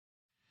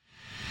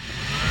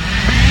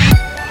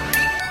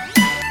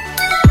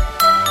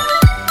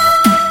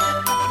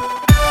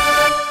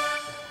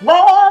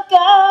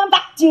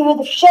to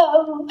the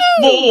show,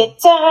 the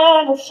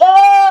eternal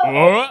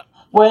show.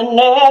 We're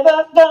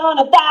never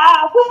gonna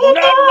die. We're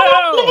gonna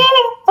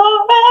live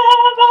forever.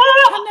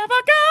 We're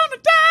never gonna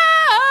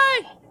die.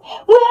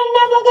 We're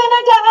never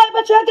gonna die,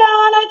 but you're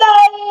gonna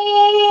die.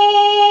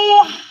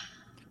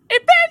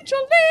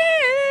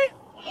 Eventually.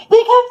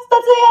 Because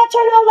that's the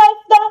eternal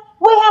life that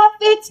we have.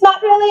 It's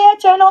not really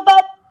eternal,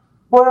 but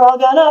we're all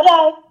gonna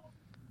die.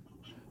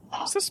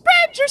 So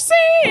spread your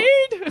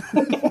seed.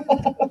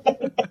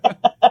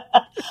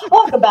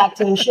 Welcome back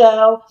to the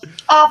show.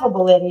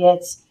 Affable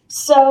idiots.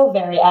 So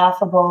very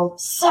affable.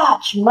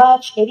 Such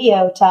much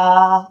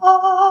idiota.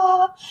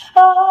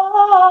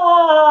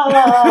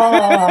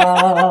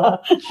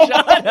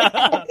 Shut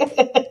up.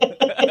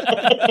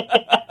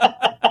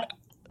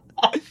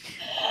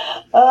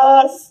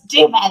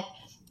 Stupid.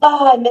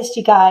 Oh, I missed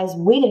you guys.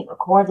 We didn't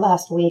record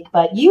last week,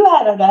 but you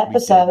had an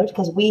episode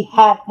because we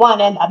had one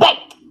in the bank.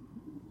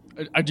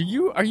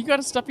 Are you got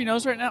a stuffy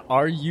nose right now?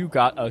 Are you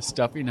got a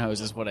stuffy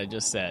nose is what I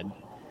just said.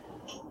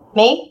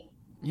 Me?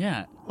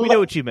 Yeah. We know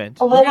what you meant.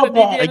 A little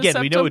bit. Again,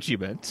 we know what you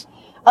meant.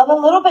 I'm a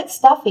little bit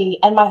stuffy,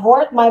 and my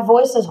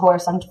voice is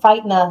hoarse. I'm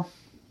fighting the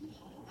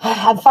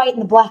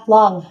black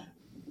lung.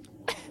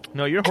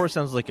 No, your horse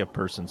sounds like a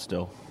person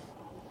still.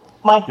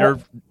 Your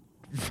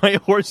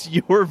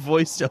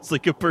voice sounds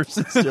like a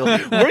person still.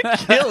 We're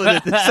killing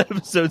it this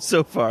episode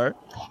so far.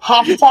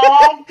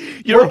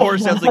 Hashtag. Your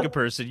horse sounds like a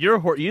person. You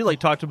like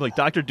talk to him like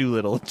Dr.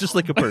 Doolittle, just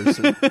like a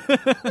person.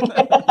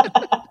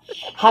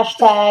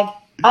 Hashtag.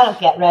 I don't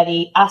get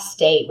ready. I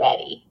stay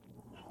ready.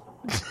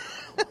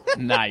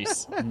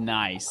 Nice.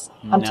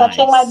 I'm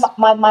touching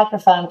my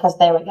microphone because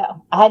there we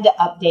go. I had to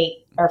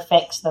update or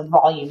fix the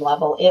volume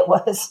level. It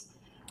was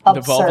absurd.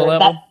 The vulva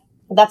level?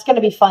 That's going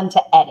to be fun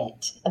to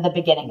edit at the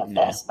beginning of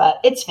this, but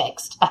it's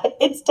fixed.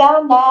 It's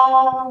down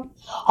now.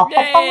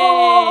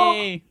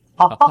 Yay!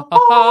 There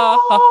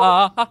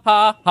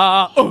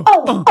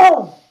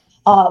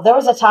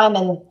was a time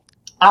in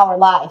our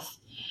life,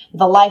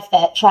 the life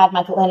that Chad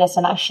Michael Ennis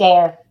and I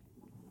share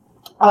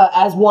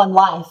as one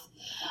life,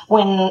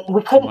 when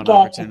we couldn't get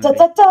out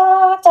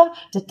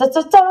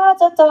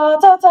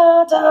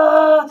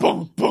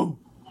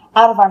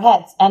of our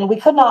heads, and we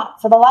could not,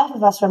 for the life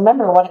of us,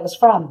 remember what it was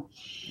from.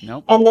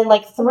 Nope. And then,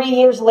 like 3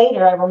 years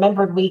later, I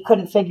remembered we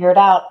couldn't figure it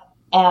out,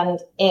 and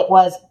it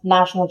was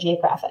National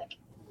Geographic.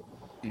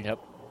 Yep.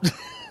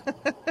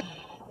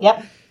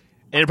 Yep.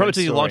 And it probably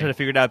took you a long time to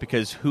figure it out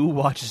because who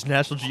watches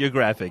National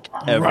Geographic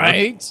ever?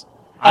 Right?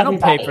 I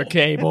don't pay for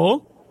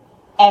cable.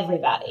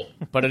 Everybody.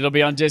 But it'll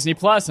be on Disney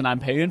Plus, and I'm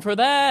paying for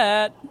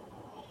that.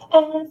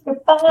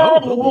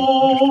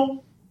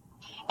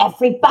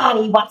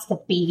 Everybody wants to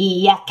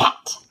be a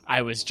cat.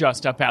 I was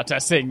just about to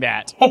sing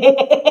that.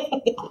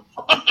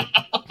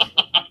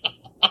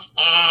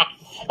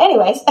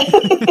 Anyways.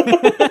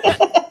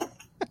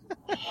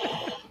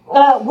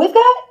 We've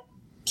got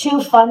two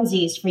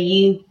funsies for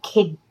you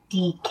kitty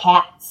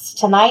cats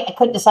tonight. I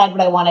couldn't decide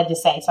what I wanted to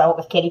say, so I went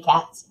with kitty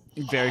cats.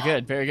 Very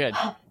good, very good.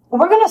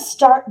 We're going to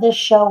start this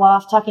show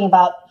off talking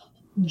about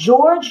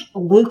George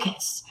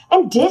Lucas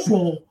and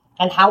Disney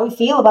and how we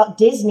feel about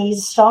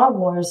Disney's Star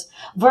Wars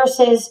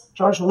versus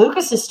George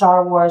Lucas's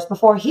Star Wars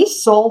before he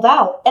sold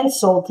out and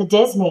sold to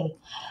Disney.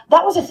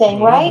 That was a thing,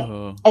 right?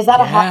 Is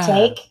that a hot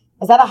take?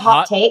 Is that a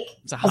hot take?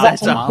 It's a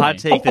hot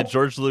take that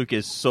George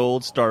Lucas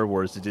sold Star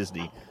Wars to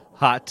Disney.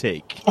 Hot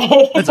take.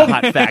 That's a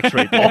hot fact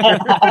right there.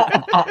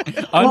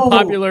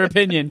 Unpopular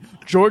opinion,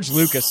 George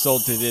Lucas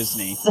sold to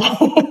Disney.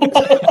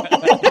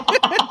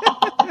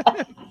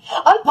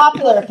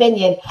 Unpopular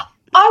opinion,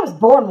 I was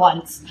born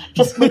once.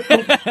 Just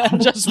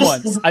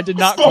once. I did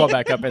not crawl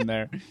back up in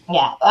there.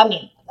 Yeah, I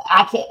mean,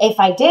 I can't, if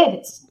I did,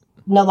 it's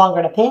no longer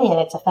an opinion,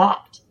 it's a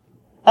fact.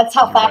 That's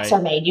how facts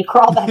are made. You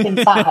crawl back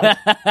inside.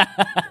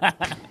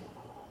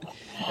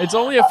 It's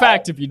only a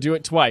fact if you do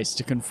it twice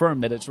to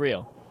confirm that it's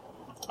real.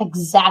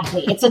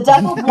 Exactly. It's a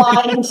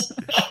double-blind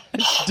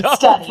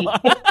study.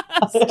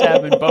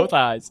 Stab in both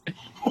eyes.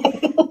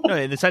 No,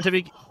 in the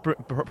scientific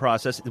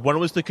process, one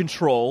was the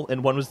control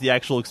and one was the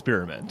actual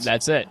experiment.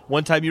 That's it.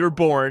 One time you were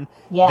born,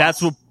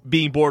 that's what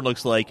being born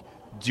looks like.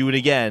 Do it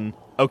again.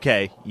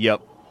 Okay,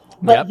 yep.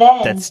 But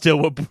then... That's still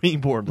what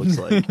being born looks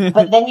like.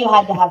 But then you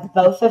had to have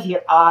both of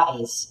your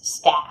eyes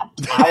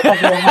stabbed out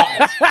of your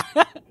head.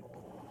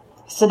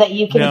 So that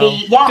you can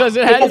be... Yeah, because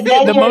it had to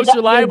be the most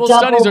reliable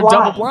studies are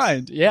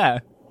double-blind. Yeah.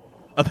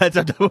 Oh, that's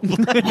a double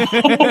blind.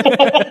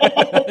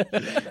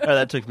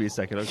 That took me a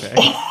second. Okay.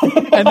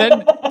 And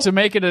then to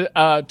make it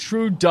a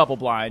true double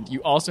blind,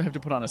 you also have to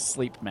put on a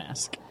sleep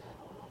mask.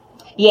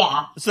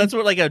 Yeah. So that's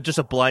what just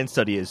a blind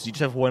study is. You just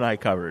have one eye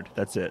covered.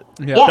 That's it.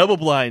 Yeah. Double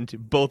blind,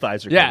 both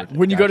eyes are covered. Yeah.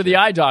 When you go to the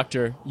eye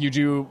doctor, you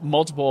do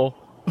multiple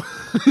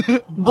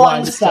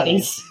blind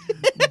studies.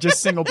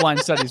 Just single blind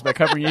studies by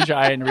covering each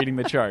eye and reading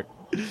the chart.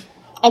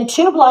 And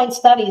two blind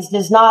studies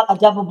does not a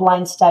double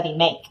blind study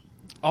make.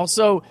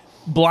 Also,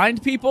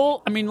 blind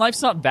people, I mean,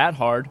 life's not that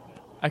hard.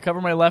 I cover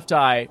my left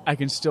eye. I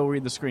can still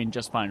read the screen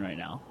just fine right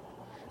now.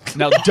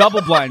 Now,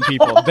 double blind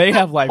people, they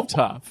have life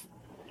tough.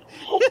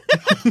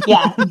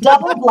 Yeah,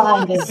 double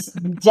blind is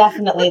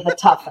definitely the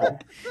tougher.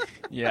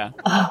 Yeah.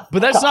 Oh,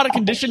 But that's not a gosh.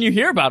 condition you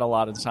hear about a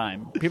lot of the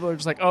time. People are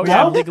just like, oh, yeah,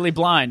 No? I'm legally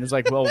blind. It's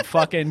like, well,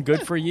 fucking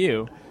good for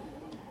you.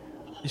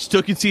 You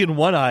still can see in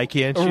one eye,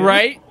 can't you?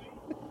 Right?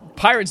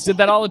 Pirates did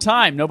that all the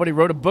time. Nobody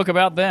wrote a book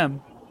about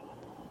them.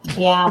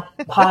 Yeah,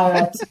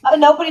 pirates.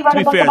 Nobody wrote To a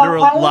be book fair, about there were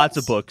pirates? lots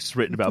of books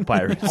written about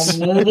pirates.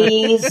 And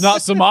movies. Not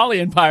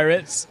Somalian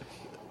pirates.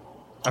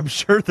 I'm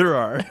sure there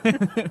are.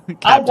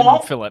 Captain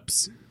bet.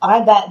 Phillips. I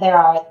bet there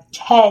are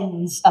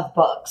tens of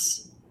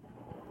books.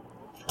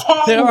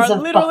 Tens There are of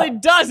literally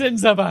books.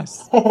 dozens of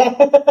us.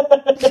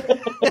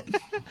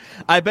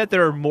 I bet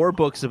there are more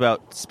books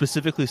about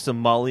specifically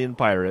Somalian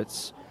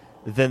pirates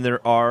than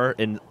there are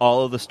in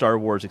all of the Star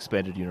Wars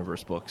Expanded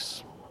Universe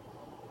books.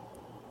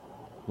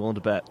 Willing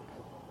to bet.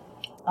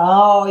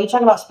 Oh, are you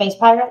talking about space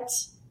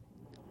pirates?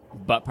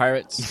 Butt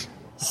pirates.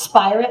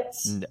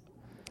 Spirates? No.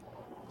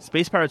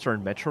 Space Pirates are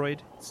in Metroid.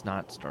 It's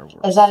not Star Wars.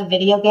 Is that a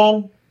video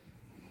game?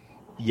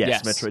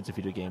 Yes, Yes. Metroid's a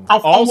video game. I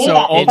knew Also, that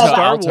Alto, because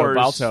Star Alto, Wars-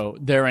 Balto.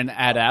 They're in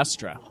Ad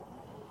Astra.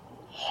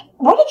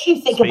 what did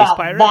you think Space about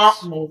Pirates?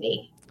 that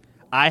movie?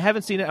 I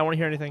haven't seen it. I want to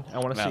hear anything. I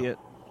want to No. see it.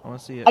 I want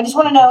to see it. I just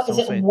want to know, That's is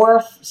all it I'm saying.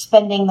 worth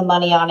spending the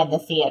money on in the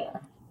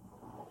theater?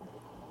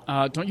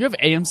 Don't you have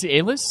AMC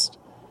A-list?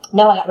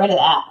 No, I got rid of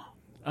that.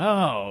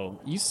 Oh,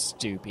 you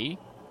stoopy.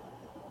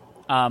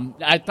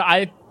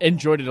 I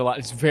enjoyed it a lot.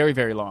 It's very,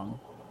 very long.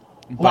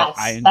 But Nice.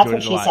 I enjoyed That's what it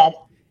a she lot. said.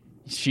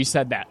 She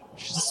said that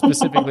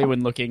specifically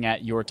when looking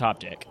at your top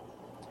dick.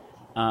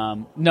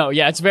 No,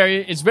 yeah, it's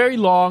very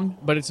long,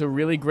 but it's a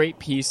really great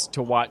piece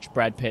to watch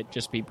Brad Pitt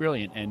just be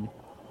brilliant in.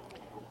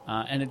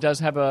 And it does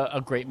have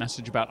a great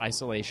message about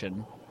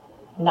isolation.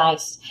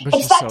 Nice. But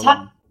It's she's that so time.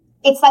 long.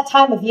 It's that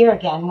time of year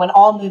again when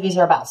all movies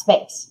are about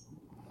space.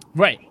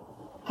 Right.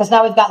 Because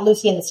now we've got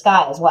Lucy in the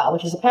Sky as well,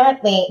 which is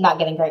apparently not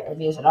getting great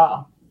reviews at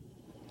all.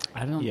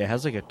 I don't. Yeah, it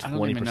has like a I 20%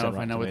 don't even know if I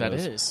Rotten know what that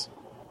Tomatoes. is.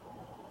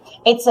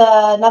 It's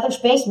another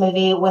space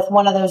movie with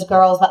one of those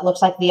girls that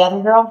looks like the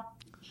other girl.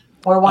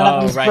 Or one of Oh,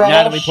 them's right. British.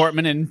 Natalie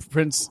Portman and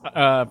Princess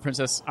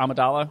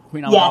Amidala,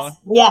 Queen Amidala.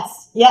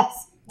 Yes.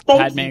 Thank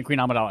Padme you. and Queen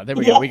Amidala. There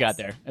we go. We Yes. got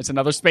there. It's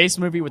another space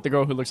movie with the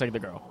girl who looks like the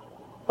girl.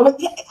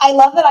 I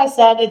love that I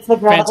said it's the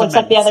girl Phantom that looks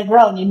like the Menace. other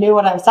girl, and you knew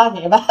what I was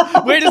talking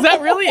about. Wait, is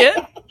that really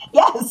it?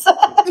 Yes.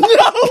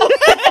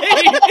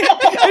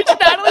 It's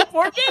Natalie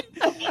Portman?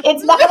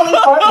 It's Natalie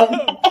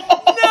Portman.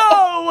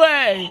 No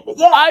way!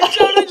 Yeah. I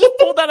totally just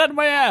pulled that out of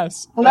my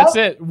ass. Nope. That's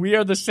it. We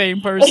are the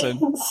same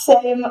person.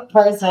 Same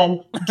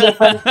person,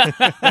 different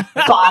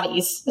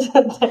bodies.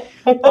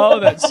 Oh,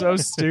 that's so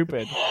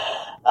stupid.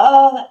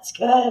 Oh, that's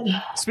good.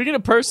 Speaking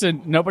of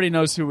person, nobody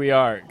knows who we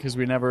are because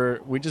we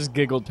just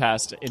giggled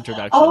past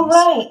introductions.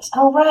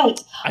 Oh, right.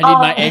 I need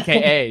my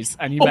AKAs.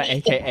 I need my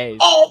AKAs.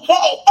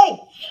 AKA.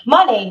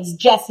 My name's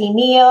Jessie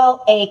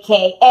Neal,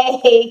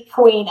 AKA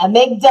Queen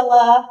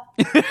Amygdala.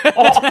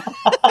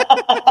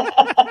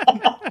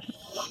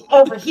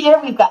 Over here,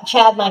 we've got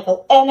Chad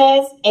Michael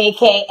Ennis,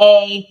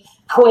 AKA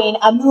Queen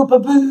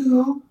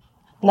Amoobaboo.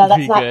 No, that's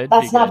Be not. good,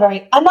 That's be not good.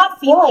 very. I'm not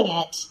feeling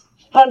it,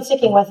 but I'm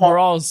sticking with it. We're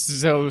all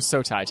so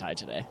tie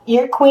today.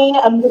 You're Queen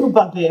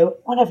Amoobaboo,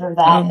 whatever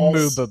that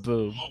is.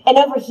 Boo. And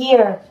over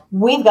here,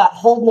 we've got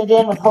Holding It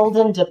In with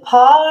Holden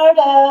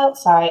DePardo.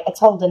 Sorry, it's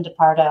Holden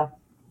DePardo.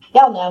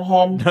 Y'all know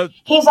him. No,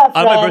 He's our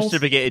on my birth friend.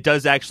 certificate, it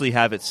does actually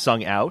have it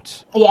sung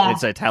out. Yeah. And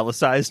it's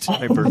italicized.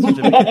 My birth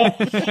certificate.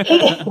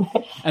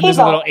 And He's there's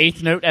a all- little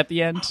eighth note at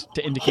the end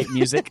to indicate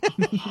music.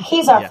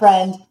 He's our Yes.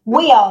 friend.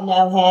 We all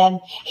know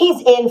him.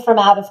 He's in from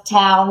out of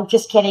town.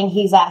 Just kidding.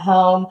 He's at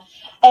home.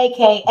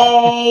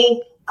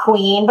 AKA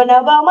Queen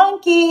Bonobo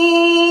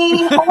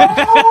Monkey.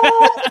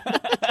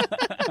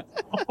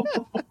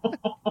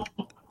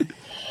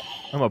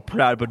 I'm a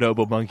proud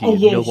bonobo monkey in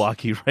Yes.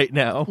 Milwaukee right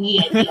now.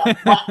 You're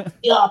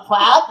a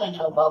proud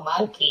Bonobo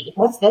Monkey.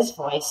 What's this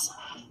voice?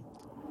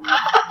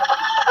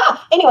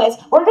 Anyways,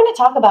 we're going to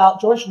talk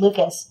about George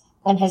Lucas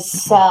and his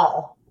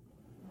Cell.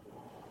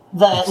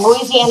 The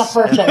Louisiana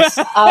Purchase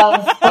of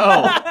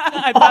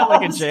I thought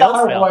like a jail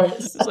Star cell.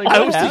 Wars. It's like, I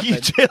what was thinking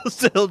happened? jail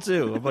still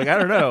too. I'm like, I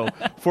don't know.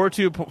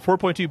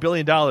 $4.2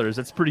 billion.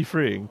 That's pretty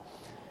freeing.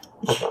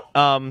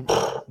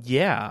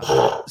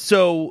 Yeah.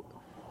 So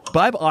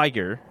Bob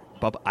Iger,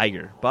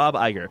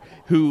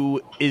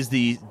 who is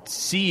the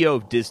CEO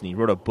of Disney,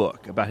 wrote a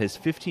book about his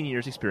 15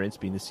 years experience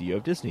being the CEO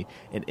of Disney.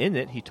 And in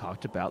it, he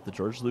talked about the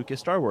George Lucas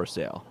Star Wars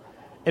sale.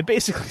 And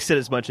basically said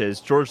as much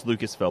as George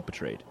Lucas felt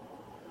betrayed.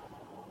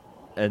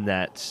 And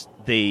that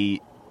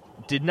they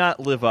did not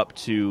live up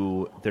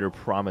to their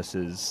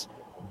promises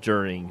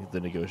during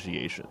the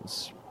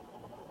negotiations.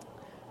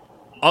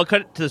 I'll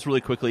cut to this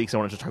really quickly because I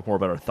wanted to talk more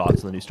about our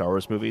thoughts on the new Star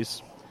Wars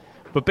movies.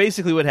 But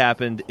basically what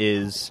happened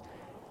is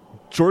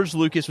George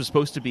Lucas was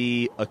supposed to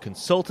be a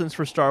consultant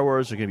for Star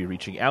Wars. They're going to be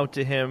reaching out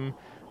to him.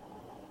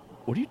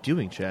 What are you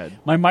doing, Chad?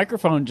 My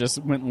microphone just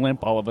went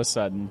limp all of a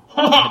sudden.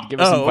 I had to give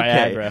it some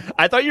Viagra.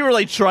 I thought you were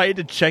like trying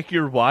to check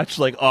your watch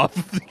like off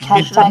of the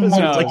Had camera. time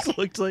No. Like,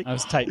 looked like. I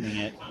was tightening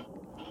it.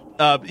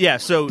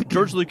 So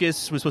George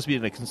Lucas was supposed to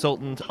be a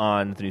consultant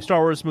on the new Star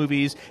Wars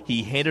movies.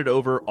 He handed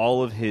over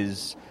all of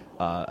his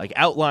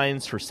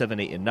outlines for 7,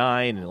 8, and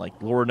 9, and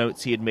lore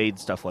notes he had made,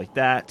 stuff like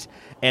that.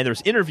 And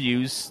there's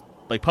interviews,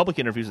 public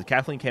interviews with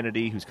Kathleen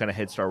Kennedy, who's kind of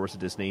head Star Wars at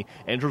Disney,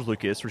 and George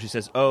Lucas, where she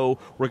says, "Oh,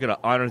 we're going to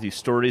honor these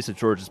stories that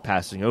George is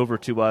passing over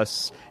to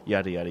us,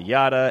 yada yada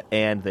yada,"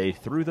 and they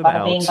threw them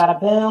Bada bing, bada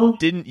boom.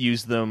 Didn't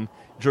use them.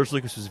 George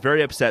Lucas was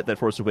very upset that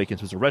Force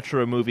Awakens was a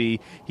retro movie.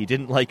 He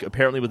didn't like,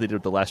 apparently, what they did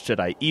with The Last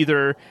Jedi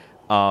either.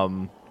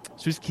 So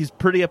he's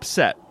pretty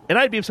upset. And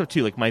I'd be upset,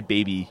 too. My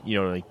baby,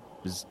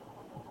 was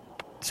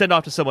sent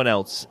off to someone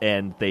else,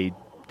 and they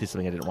did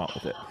something I didn't want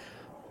with it.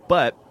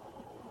 But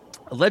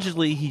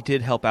allegedly, he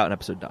did help out in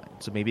Episode 9.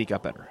 So maybe it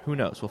got better. Who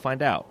knows? We'll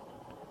find out.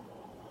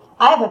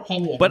 I have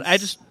opinions. But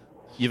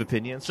you have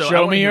opinions? So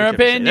show me your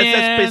opinions.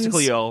 That's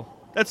basically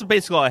all. That's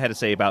basically all I had to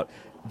say about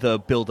the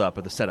build-up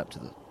or the setup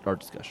to our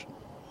discussion.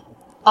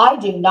 I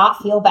do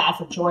not feel bad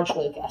for George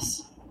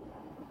Lucas.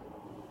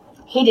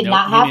 He did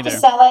not me have neither. to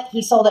sell it.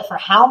 He sold it for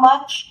how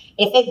much?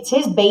 If it's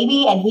his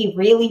baby and he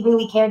really,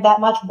 really cared that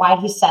much, why'd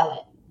he sell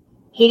it?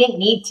 He didn't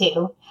need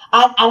to.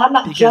 And I'm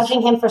not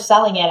judging him for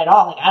selling it at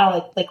all. I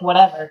don't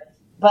whatever.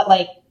 But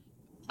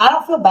I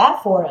don't feel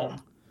bad for him.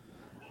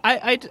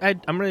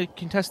 I'm going to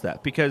contest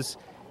that because,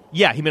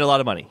 yeah, he made a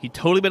lot of money. He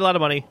totally made a lot of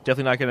money.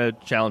 Definitely not going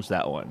to challenge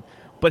that one.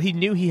 But he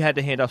knew he had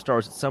to hand off Star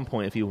Wars at some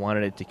point if he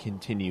wanted it to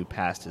continue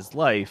past his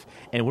life.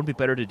 And it wouldn't be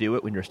better to do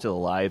it when you're still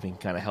alive and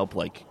kind of help,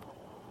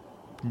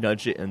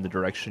 nudge it in the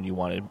direction you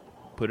want to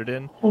put it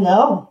in?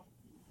 No.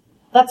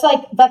 That's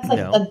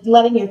No.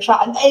 letting your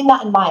child, and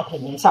not in my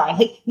opinion,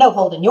 sorry. No,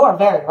 Holden, you're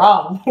very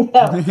wrong.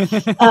 No.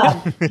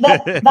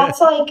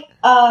 That's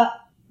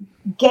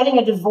getting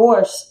a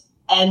divorce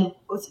and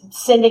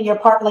sending your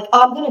partner,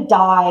 I'm going to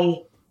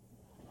die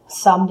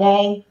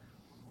someday.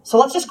 So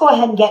let's just go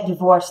ahead and get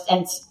divorced,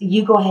 and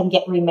you go ahead and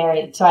get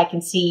remarried so I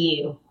can see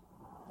you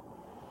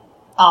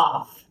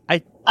off.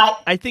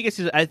 I think it's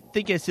a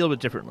little bit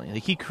differently.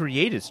 He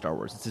created Star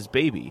Wars; it's his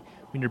baby.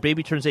 When your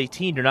baby turns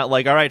 18, you're not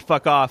all right,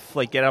 fuck off,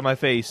 get out of my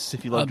face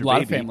if you love your baby. A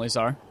lot of families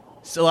are.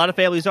 So a lot of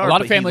families are. A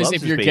lot of families, but he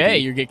if loves you're his gay,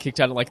 baby. you get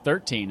kicked out at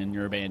 13 and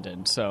you're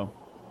abandoned. So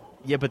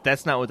Yeah, but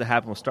that's not what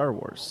happened with Star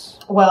Wars.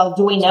 Well,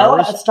 do we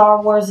know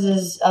Star Wars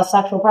is a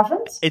sexual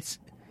preference? It's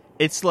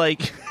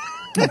like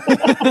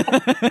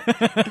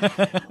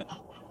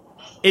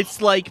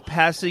it's like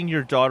passing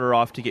your daughter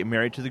off to get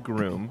married to the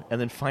groom,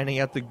 and then finding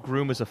out the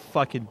groom is a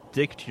fucking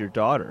dick to your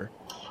daughter.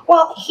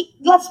 Well,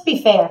 let's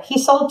be fair. He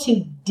sold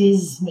to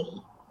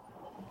Disney.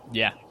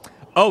 yeah.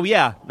 Oh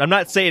yeah, I'm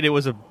not saying it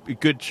was a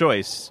good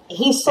choice.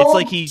 He sold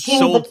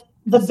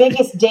the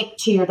biggest dick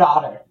to your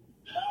daughter.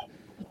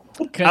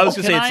 I was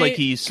going to say it's like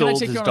he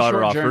sold his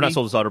daughter off, or not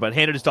sold his daughter, but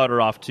handed his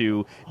daughter off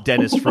to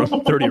Dennis from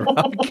 30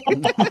 Rock.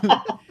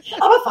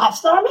 I'm a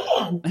 5-star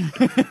man.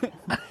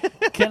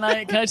 Can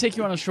I take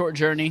you on a short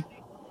journey?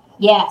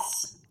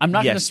 Yes. I'm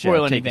not going to Yes,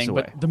 spoil Joe, take us anything,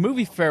 away. but the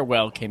movie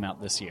Farewell came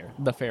out this year.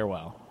 The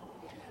Farewell.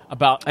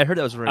 About I heard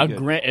that was really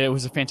good. It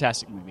was a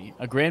fantastic movie.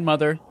 A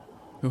grandmother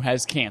who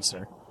has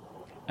cancer,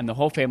 and the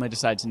whole family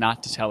decides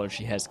not to tell her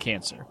she has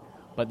cancer.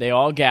 But they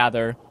all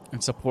gather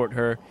and support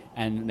her,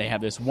 and they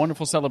have this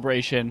wonderful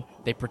celebration.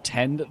 They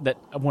pretend that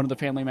one of the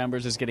family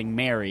members is getting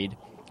married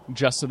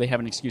just so they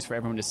have an excuse for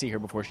everyone to see her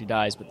before she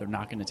dies, but they're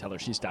not going to tell her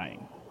she's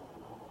dying.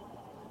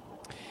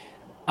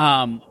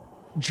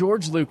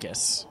 George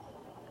Lucas,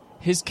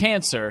 his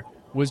cancer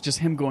was just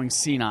him going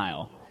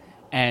senile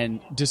and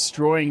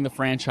destroying the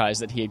franchise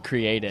that he had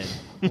created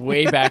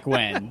way back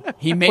when.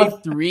 He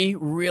made 3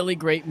 really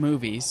great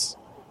movies,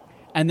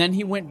 and then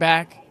he went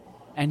back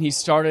and he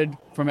started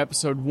from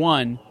episode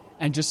 1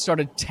 and just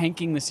started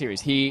tanking the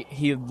series.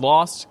 He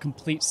lost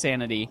complete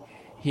sanity.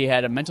 He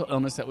had a mental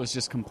illness that was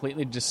just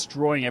completely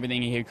destroying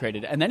everything he had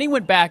created. And then he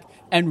went back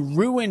and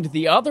ruined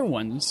the other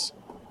ones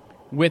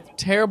with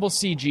terrible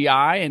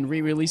CGI and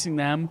re-releasing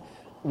them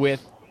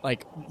with,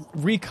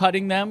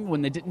 recutting them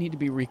when they didn't need to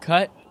be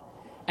recut.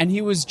 And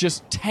he was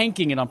just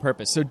tanking it on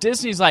purpose. So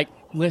Disney's like,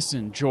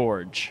 listen,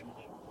 George,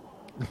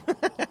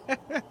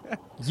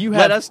 you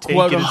have Let us take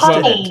quote it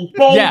unquote. Honey,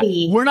 baby.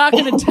 Yeah, we're not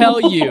going to tell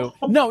you.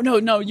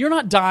 No, you're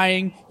not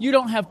dying. You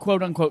don't have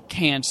quote unquote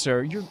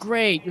cancer. You're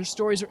great. Your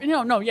stories are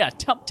tell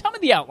me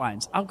the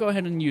outlines. I'll go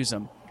ahead and use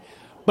them.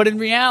 But in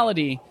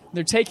reality,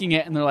 they're taking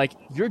it and they're like,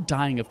 you're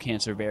dying of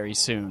cancer very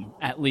soon.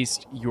 At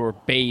least your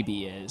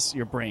baby is.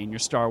 Your brain, your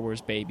Star Wars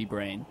baby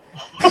brain.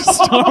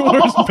 Star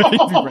Wars baby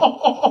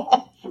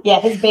brain. Yeah,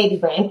 his baby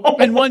brain.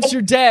 And once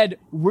you're dead,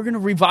 we're going to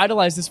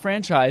revitalize this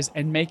franchise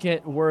and make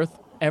it worth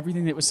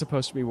everything that was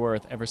supposed to be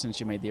worth ever since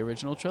you made the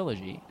original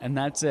trilogy. And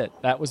that's it.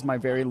 That was my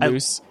very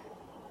loose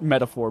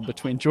metaphor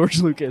between George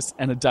Lucas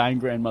and a dying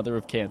grandmother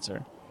of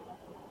cancer.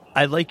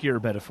 I like your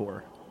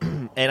metaphor.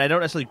 And I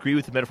don't necessarily agree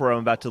with the metaphor I'm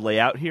about to lay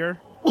out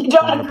here. You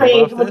don't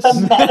agree with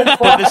the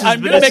metaphor.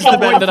 I'm going to make a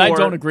point that I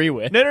don't agree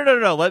with.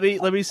 No.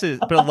 Let me say this.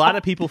 But a lot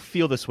of people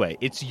feel this way.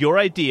 It's your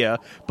idea,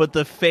 but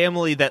the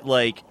family that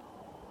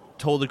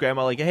told the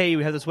grandma, like, hey,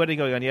 we have this wedding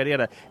going on, yada,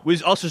 yada. It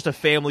was also just a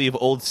family of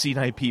old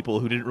senile people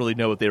who didn't really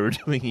know what they were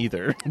doing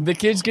either. The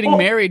kids getting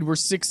married were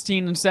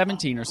 16 and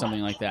 17 or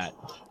something like that.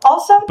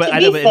 Also, But to I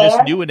be know, but in fair,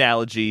 this new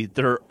analogy,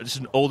 they're just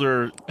an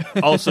older,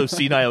 also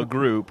senile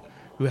group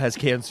who has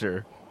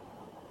cancer.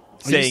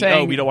 Are you Saying,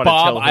 saying oh, we don't want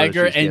Bob to tell her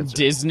Iger she's and cancer.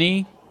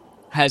 Disney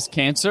has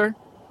cancer?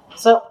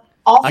 so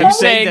also, I'm You're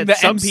saying saying that the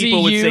some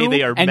people would say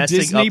they are MCU and messing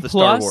Disney up the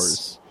Star Plus?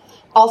 Wars.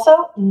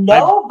 Also,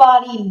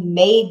 nobody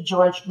made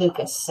George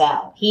Lucas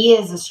sell. He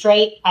is a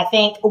straight, I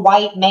think,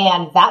 white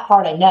man. That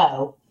part I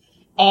know.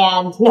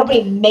 And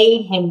nobody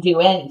made him do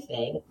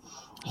anything.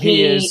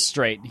 He is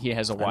straight. He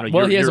has a I don't wife. know,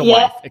 Well, he has a you're-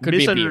 wife. It could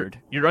be a beard.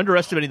 You're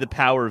underestimating the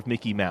power of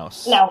Mickey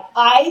Mouse. No,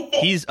 I think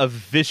He's a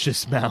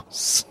vicious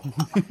mouse.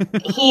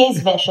 he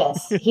is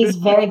vicious. He's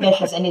very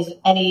vicious,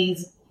 and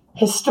he's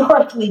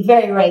historically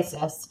very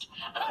racist.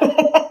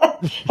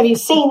 Have you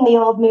seen the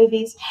old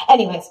movies?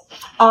 Anyways,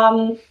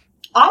 I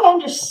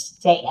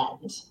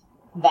understand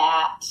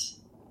that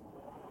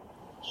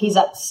he's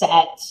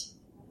upset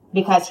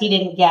because he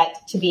didn't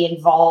get to be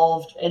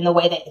involved in the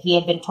way that he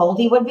had been told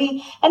he would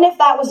be. And if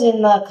that was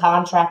in the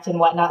contract and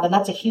whatnot, then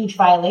that's a huge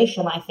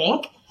violation, I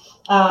think.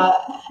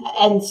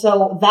 And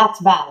so that's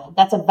valid.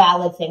 That's a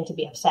valid thing to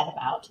be upset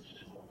about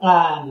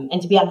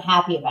and to be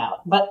unhappy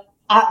about. But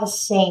at the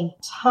same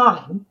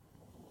time,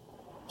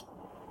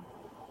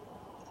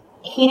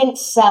 he didn't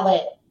sell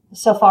it,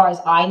 so far as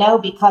I know,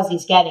 because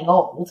he's getting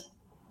old.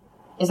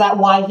 Is that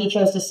why he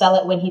chose to sell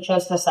it when he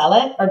chose to sell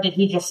it? Or did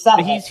he just sell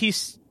it?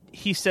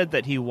 He said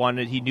that he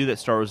knew that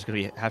Star Wars was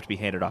going to have to be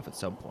handed off at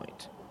some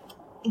point.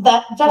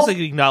 That Just just like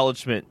an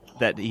acknowledgement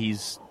that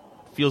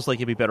feels like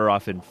he'd be better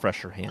off in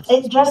fresher hands.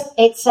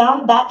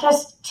 that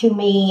just to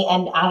me,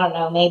 and I don't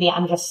know, maybe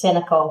I'm just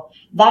cynical.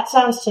 That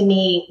sounds to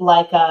me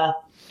like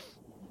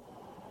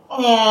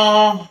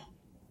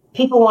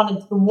people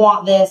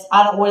want this.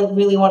 I don't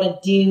really want to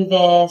do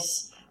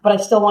this, but I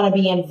still want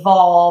to be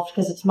involved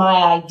because it's my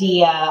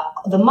idea.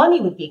 The money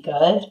would be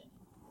good.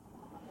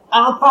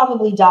 I'll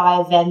probably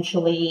die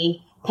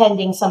eventually,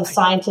 pending some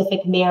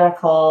scientific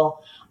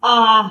miracle.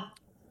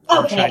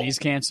 Okay. Chinese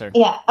cancer.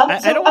 Yeah.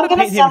 I don't want to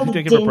paint him with too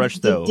big of a brush,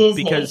 though,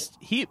 Disney. because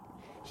he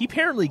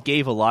apparently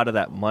gave a lot of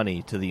that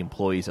money to the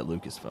employees at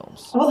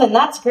Lucasfilms. Well, then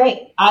that's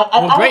great.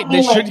 Well, great.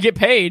 They should should get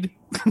paid.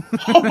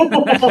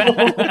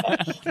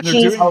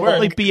 Cheese doing work.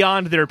 Like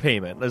beyond their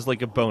payment, as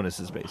like a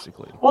bonuses,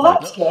 basically. Well,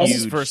 that's good. This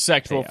is for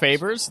sexual payouts.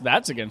 favors.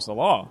 That's against the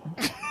law.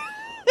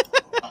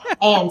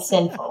 And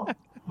sinful.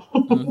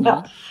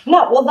 No,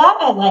 well, that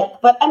I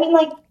like. But I mean,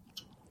 like,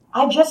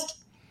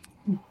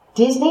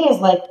 Disney is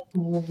like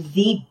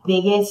the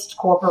biggest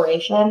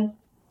corporation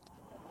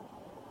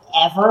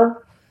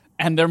ever.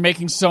 And they're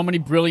making so many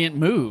brilliant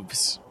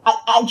moves.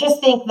 I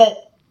just think that,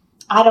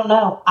 I don't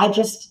know. I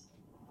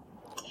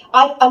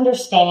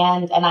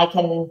understand and I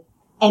can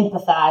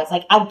empathize.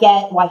 Like, I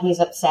get why he's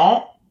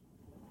upset,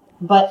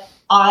 but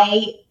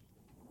I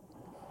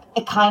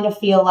kind of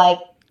feel like,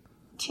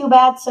 too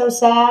bad, so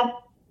sad,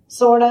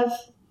 sort of.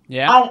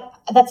 Yeah.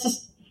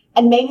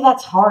 And maybe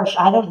that's harsh.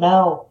 I don't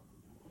know.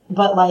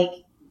 But like,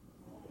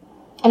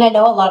 and I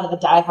know a lot of the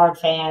diehard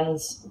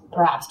fans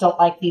perhaps don't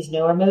like these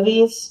newer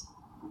movies,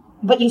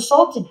 but you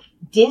sold to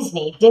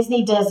Disney.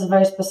 Disney does a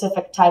very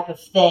specific type of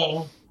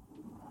thing.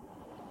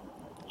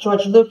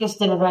 George Lucas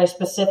did a very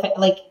specific,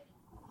 like,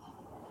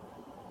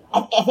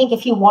 I think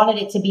if he wanted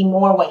it to be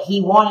more what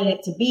he wanted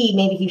it to be,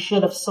 maybe he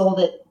should have sold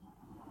it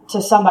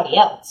to somebody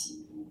else.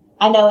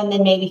 I know, and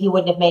then maybe he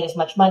wouldn't have made as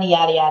much money,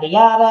 yada, yada,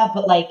 yada,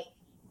 but like,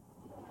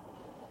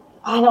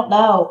 I don't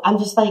know. I'm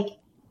just like,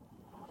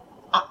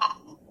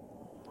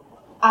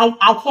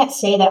 I can't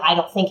say that I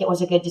don't think it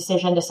was a good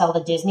decision to sell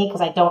to Disney because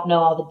I don't know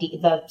all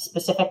the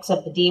specifics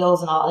of the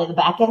deals and all the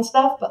back end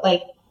stuff. But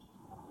like,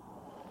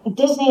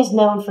 Disney is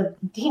known for,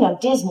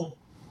 Disney.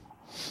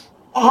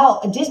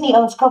 Hell, Disney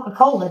owns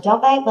Coca-Cola,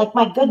 don't they? Like,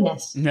 my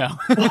goodness, No.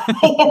 they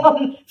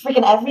own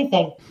freaking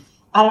everything.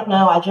 I don't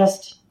know. I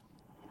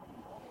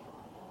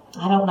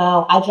don't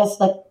know. I just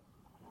like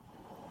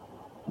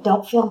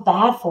don't feel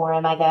bad for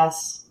him, I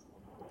guess.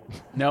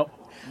 Nope.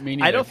 Me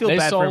neither. I don't feel They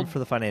bad for him sold- for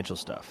the financial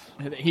stuff.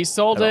 He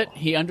sold At it. all.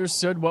 He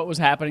understood what was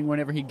happening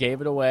whenever he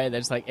gave it away.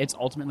 That's like, it's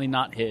ultimately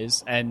not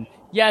his. And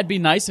yeah, it'd be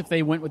nice if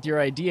they went with your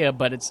idea,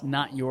 but it's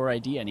not your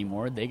idea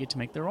anymore. They get to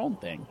make their own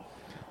thing.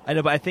 I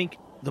know, but I think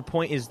the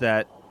point is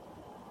that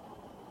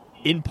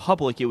in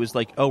public, it was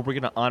like, oh, we're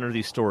going to honor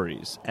these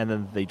stories. And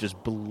then they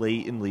just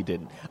blatantly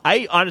didn't.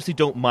 I honestly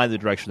don't mind the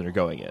direction they're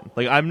going in.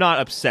 Like, I'm not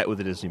upset with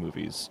the Disney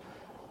movies.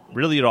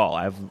 Really at all.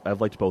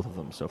 I've liked both of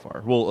them so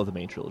far. Well, of the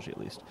main trilogy, at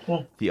least.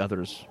 Yeah. The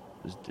others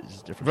is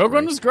different. Rogue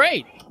One story. was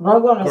great.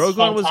 Rogue One Rogue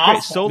One was great.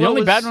 fantastic. Solo The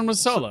only was- bad one was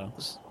Solo.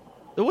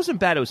 It wasn't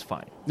bad. It was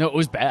fine. No, it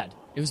was bad.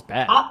 It was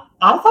bad.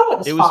 I thought it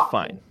was It was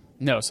fine.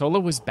 No, Solo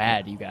was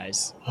bad, you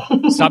guys.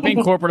 Stop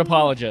being corporate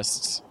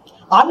apologists.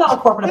 I'm not a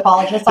corporate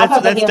apologist. I'm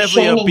That's not here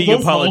definitely a shaming big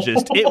Disney.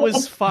 apologist. It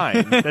was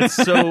fine. That's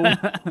so.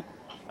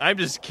 I'm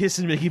just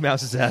kissing Mickey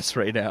Mouse's ass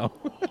right now.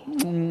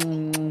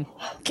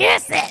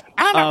 Kiss it.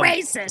 I'm a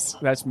racist.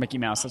 That's Mickey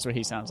Mouse. That's what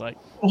he sounds like.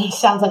 He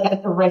sounds like a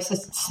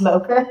racist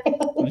smoker.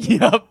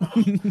 Yep.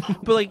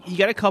 But like, you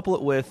got to couple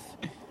it with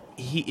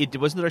it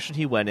wasn't the direction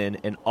he went in,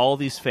 and all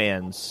these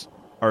fans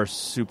are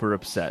super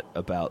upset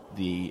about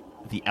the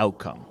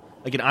outcome.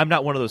 Again, I'm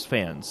not one of those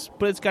fans,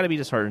 but it's got to be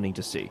disheartening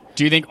to see.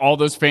 Do you think all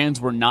those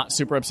fans were not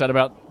super upset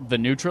about the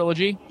new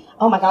trilogy?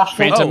 Oh my gosh!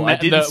 Phantom, I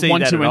didn't say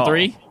 1, that 2, at and all.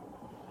 3.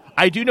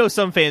 I do know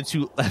some fans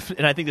who,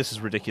 and I think this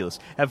is ridiculous,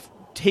 have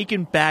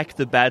taken back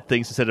the bad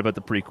things said about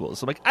the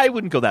prequels. I'm like, I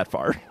wouldn't go that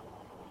far.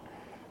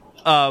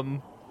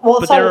 Well,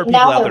 but there are so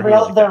people out now there they're who are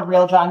real. like They're that.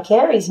 real John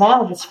Kerry's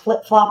now, just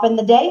flip flopping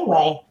the day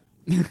away.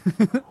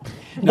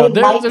 No,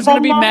 They like there's going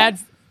to them be now? mad.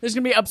 There's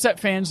going to be upset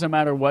fans no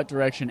matter what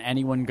direction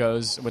anyone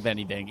goes with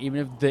anything.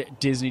 Even if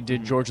Disney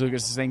did George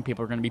Lucas' thing,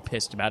 people are going to be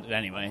pissed about it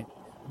anyway.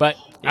 But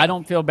I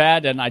don't feel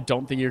bad, and I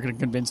don't think you're going to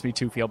convince me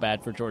to feel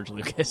bad for George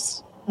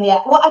Lucas.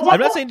 Yeah. Well,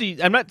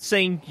 I'm not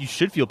saying you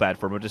should feel bad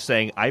for him. I'm just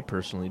saying I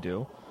personally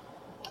do.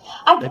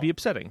 That'd be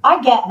upsetting.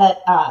 I get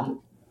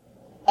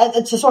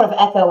that. To sort of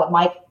echo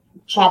what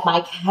Chad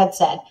Mike had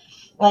said,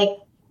 like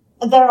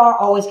there are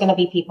always going to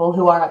be people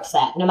who are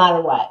upset, no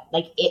matter what.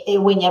 Like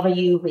whenever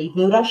you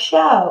reboot a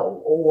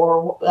show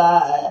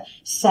or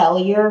sell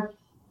your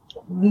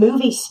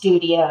movie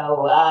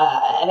studio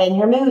and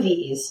your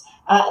movies,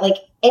 like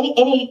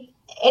any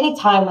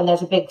time when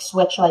there's a big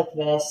switch like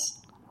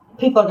this,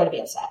 people are going to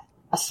be upset,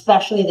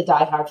 especially the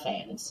diehard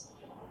fans.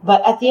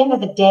 But at the end of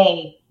the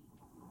day,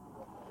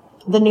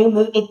 the new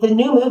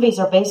movies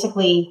are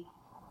basically,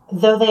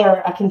 though they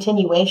are a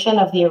continuation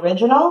of the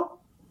original,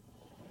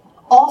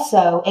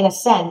 also in a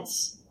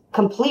sense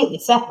completely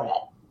separate.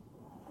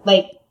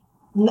 Like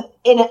not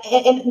in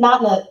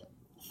a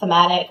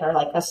thematic or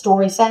like a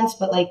story sense,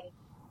 but like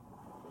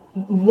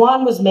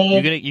one was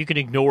made. You can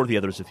ignore the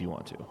others if you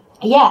want to.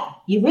 Yeah,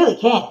 you really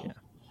can.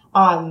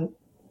 Yeah.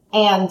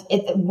 And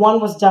one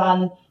was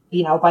done,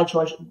 by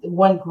George.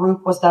 One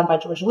group was done by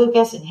George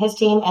Lucas and his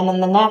team, and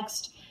then the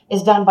next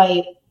is done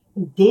by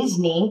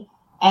Disney.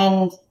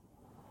 And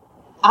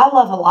I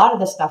love a lot of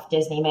the stuff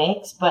Disney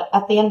makes, but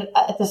at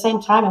the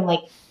same time, I'm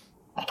like,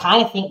 I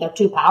kind of think they're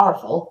too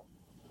powerful.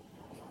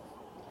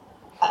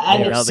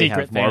 Now they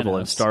Secret have Marvel Thanos.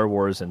 and Star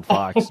Wars and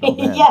Fox. Oh,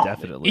 man, Yeah.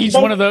 definitely. Each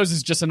one of those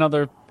is just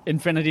another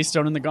Infinity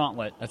Stone in the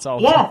gauntlet. That's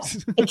all. Yeah,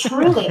 it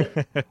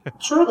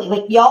truly,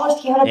 like y'all are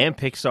scared of. And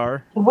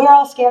Pixar. We're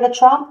all scared of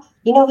Trump.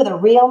 You know who the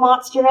real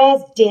monster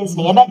is?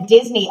 Disney. I bet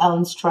Disney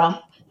owns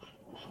Trump.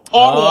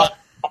 And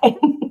the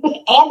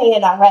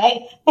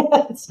NRA.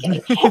 Just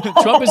kidding.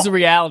 Trump is the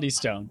reality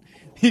stone.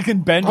 He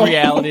can bend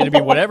reality to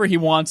be whatever he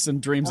wants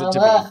and dreams it to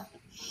be.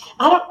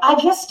 I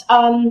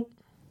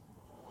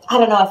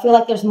don't know. I feel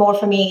like there's more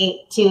for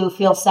me to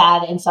feel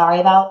sad and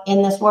sorry about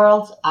in this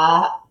world.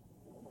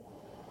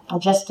 I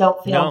just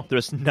don't feel. No,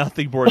 there's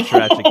nothing more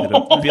tragic than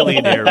a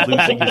billionaire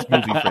losing his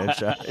movie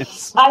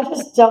franchise. I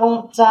just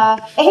don't.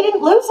 He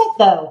didn't lose it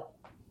though.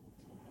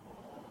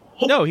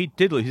 No, he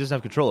did lose. He doesn't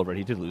have control over it.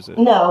 He did lose it.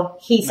 No,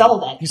 he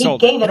sold it. He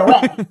sold gave it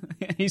away.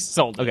 He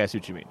sold it. Okay, I see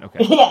what you mean.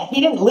 Okay. Yeah, he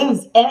didn't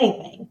lose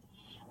anything.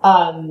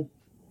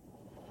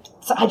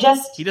 So I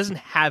just. He doesn't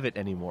have it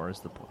anymore is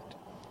the point.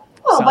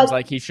 Well, Sounds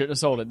like he should have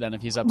sold it then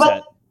if he's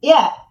upset. But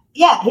yeah,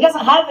 he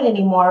doesn't have it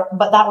anymore.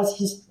 But that was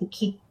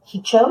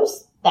he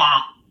chose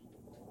that.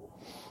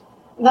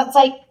 That's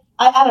like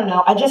I don't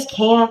know. I just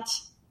can't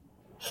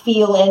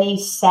feel any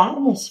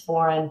sadness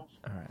for him.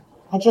 All right.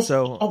 I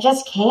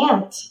just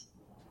can't.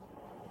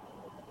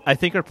 I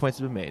think our points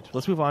have been made.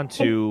 Let's move on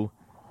to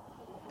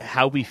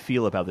how we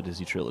feel about the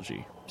Disney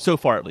trilogy. So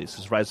far, at least,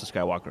 because Rise of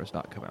Skywalker has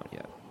not come out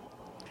yet.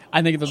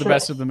 I think they're the Sure.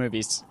 best of the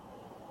movies.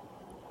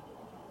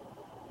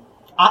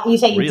 You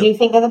say you Really? do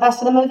think they're the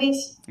best of the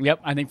movies?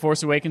 Yep, I think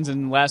Force Awakens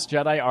and Last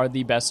Jedi are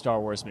the best Star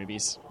Wars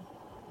movies.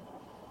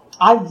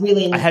 I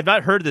really. I had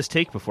not heard this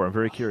take before. I'm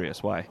very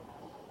curious. Why?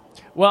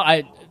 Well,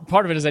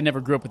 part of it is I never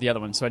grew up with the other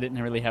ones, so I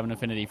didn't really have an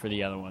affinity for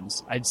the other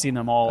ones. I'd seen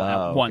them all at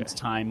okay. one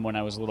time when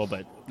I was a little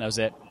bit. That was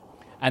it.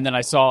 And then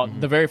I saw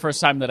the very first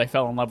time that I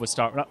fell in love with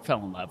not fell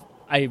in love.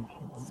 I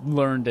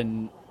learned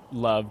and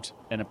loved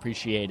and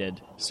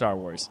appreciated Star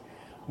Wars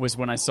was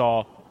when I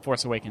saw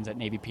Force Awakens at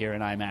Navy Pier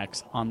in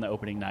IMAX on the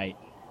opening night.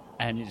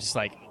 And it's just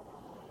like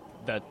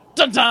the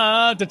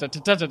dun-dun,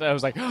 dun-dun-dun-dun-dun. I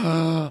was like,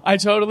 I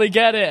totally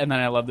get it. And then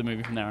I loved the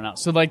movie from there on out.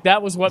 So like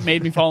that was what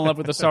made me fall in love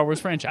with the Star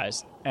Wars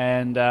franchise.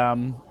 And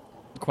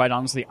quite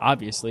honestly,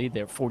 obviously,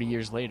 they're 40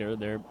 years later,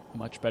 they're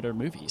much better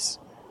movies.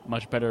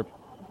 Much better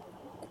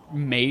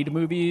made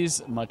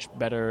movies, much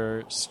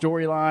better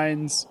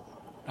storylines,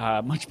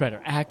 much better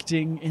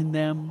acting in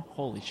them.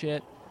 Holy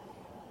shit.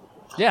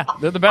 Yeah,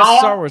 they're the best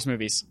Star Wars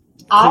movies.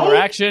 Cooler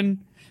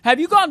action. Have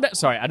you gone back?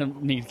 Sorry, I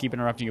don't need to keep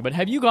interrupting you, but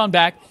have you gone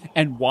back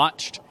and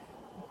watched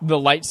the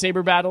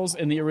lightsaber battles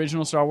in the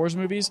original Star Wars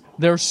movies?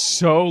 They're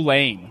so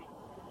lame.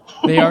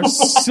 They are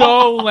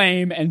so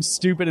lame and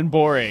stupid and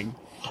boring.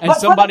 And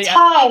but for the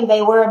time,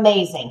 they were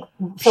amazing.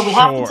 So we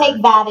have to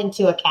take that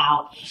into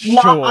account.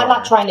 I'm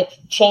not trying to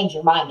change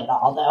your mind at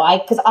all,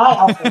 though, because I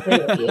also agree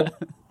with you.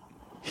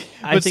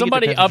 But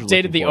somebody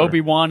updated the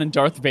Obi-Wan and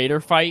Darth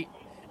Vader fight,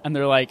 and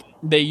they're like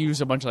they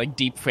use a bunch of like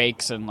deep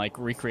fakes and like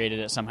recreated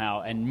it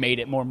somehow and made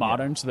it more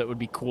modern so that it would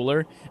be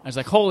cooler. I was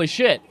like, holy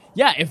shit!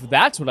 Yeah, if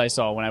that's what I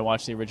saw when I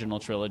watched the original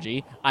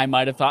trilogy, I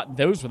might have thought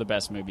those were the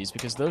best movies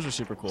because those were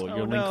super cool.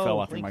 Your link fell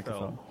off your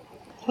microphone.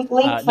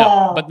 Link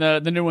no, but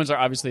the new ones are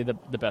obviously the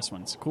best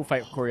ones. Cool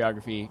fight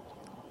choreography,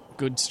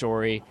 good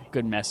story,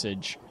 good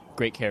message,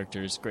 great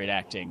characters, great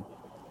acting,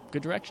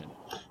 good direction.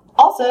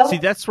 Also, See,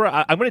 that's where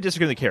I'm going to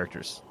disagree with the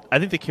characters. I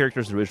think the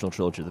characters in the original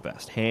trilogy are the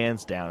best.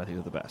 Hands down, I think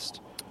they're the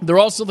best. They're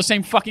all still the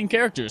same fucking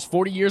characters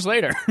 40 years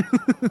later.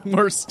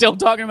 We're still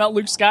talking about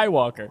Luke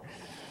Skywalker.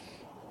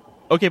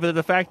 Okay, but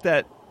the fact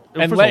that...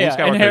 And first of all, Leia Luke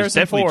Skywalker and has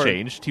Harrison definitely Ford.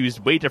 changed. He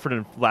was way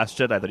different in Last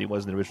Jedi than he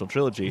was in the original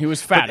trilogy. He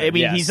was fatter, But, I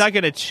mean, yes. he's not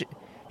going to...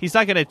 He's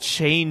not going to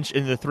change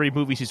in the 3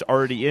 movies he's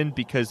already in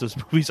because those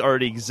movies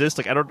already exist.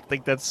 Like, I don't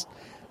think that's...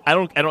 I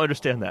don't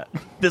understand that.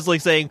 That's like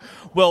saying,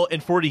 well,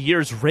 in 40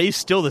 years, Rey's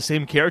still the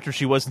same character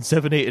she was in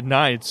 7, 8, and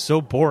 9. It's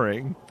so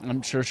boring.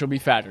 I'm sure she'll be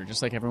fatter,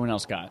 just like everyone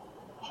else got.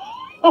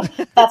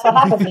 that's what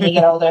happens when you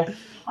get older.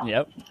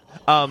 Yep.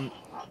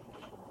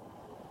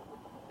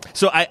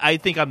 So I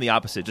think I'm the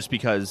opposite, just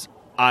because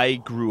I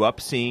grew up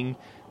seeing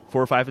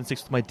 4, 5, and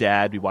 6 with my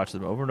dad. We watched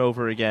them over and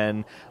over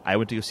again. I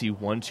went to go see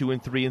 1, 2,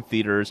 and 3 in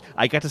theaters.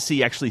 I got to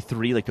see actually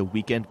 3 like the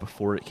weekend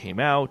before it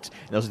came out.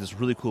 And that was like this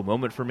really cool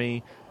moment for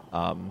me.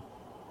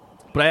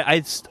 But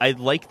I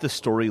like the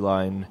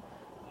storyline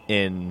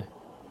in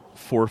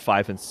 4,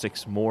 5, and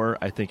 6 more.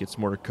 I think it's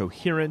more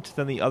coherent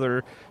than the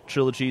other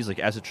trilogies, like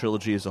as a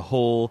trilogy as a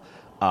whole.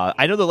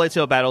 I know the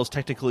lightsaber battles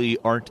technically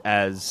aren't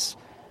as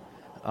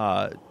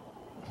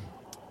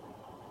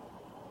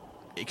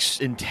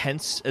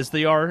intense as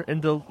they are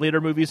in the later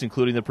movies,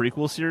 including the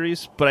prequel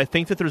series, but I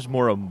think that there's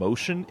more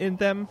emotion in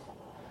them.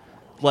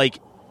 Like,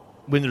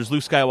 when there's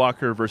Luke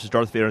Skywalker versus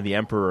Darth Vader and the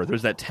Emperor,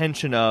 there's that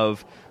tension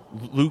of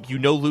Luke,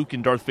 Luke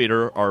and Darth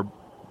Vader are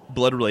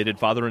blood-related,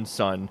 father and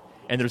son,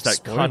 and there's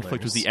that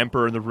conflict with the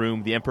Emperor in the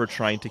room, the Emperor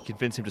trying to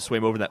convince him to sway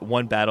him over in that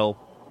one battle.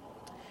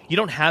 You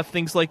don't have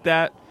things like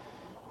that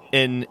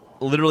in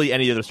literally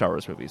any other Star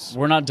Wars movies.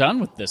 We're not done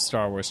with this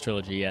Star Wars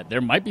trilogy yet.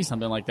 There might be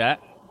something like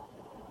that.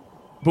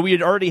 But we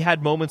had already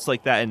had moments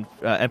like that in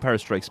Empire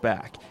Strikes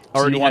Back. So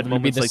Already you want had them to be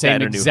moments the like same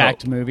that in A New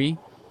exact Hope. movie?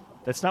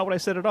 That's not what I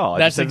said at all. I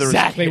That's just said there was-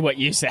 exactly what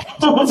you said.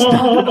 That's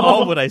not at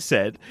all what I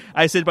said.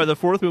 I said by the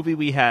 4th movie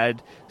we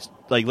had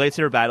like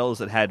lightsaber battles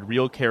that had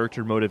real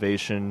character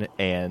motivation,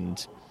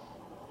 and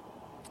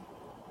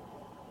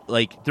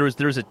like there's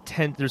an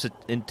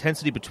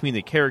intensity between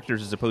the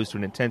characters as opposed to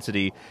an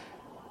intensity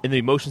in the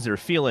emotions they're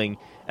feeling,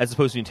 as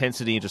opposed to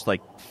intensity and just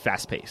like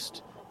fast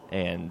paced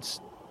and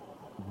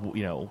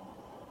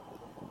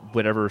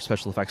whatever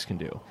special effects can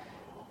do.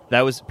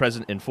 That was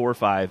present in 4,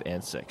 5,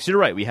 and 6. You're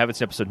right. We haven't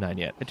seen episode 9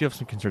 yet. I do have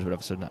some concerns about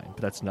episode 9,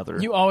 but that's another...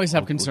 You always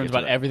have we'll concerns get to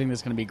about that. everything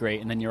that's going to be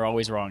great, and then you're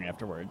always wrong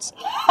afterwards.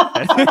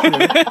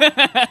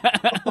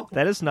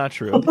 That is not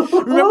true.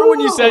 Remember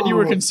when you said you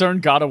were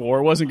concerned God of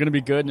War wasn't going to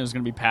be good and it was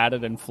going to be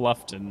padded and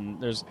fluffed and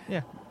there's...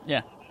 Yeah.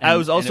 Yeah. I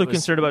was And also it was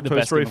concerned about the Toy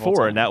best Story game of all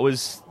 4, time. and that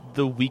was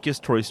the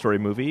weakest Toy Story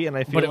movie, and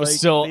I feel But it was like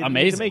still they didn't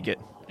amazing. make it.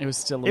 It was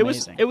still It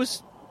amazing.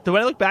 was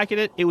when I look back at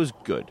it, it was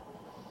good.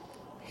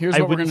 Here's I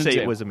what we're wouldn't going to say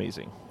do. it was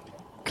amazing.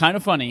 Kind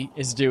of Funny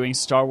is doing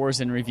Star Wars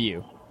in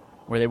review,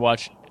 where they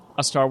watch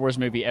a Star Wars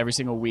movie every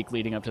single week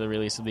leading up to the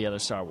release of the other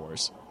Star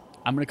Wars.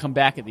 I'm going to come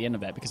back at the end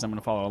of that because I'm going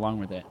to follow along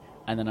with it,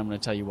 and then I'm going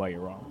to tell you why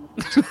you're wrong.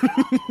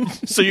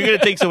 So you're going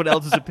to take someone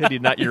else's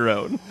opinion, not your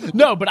own.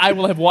 No, but I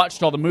will have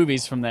watched all the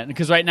movies from then,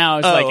 because right now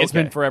it's it's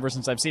okay. been forever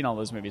since I've seen all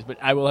those movies, but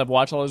I will have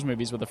watched all those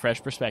movies with a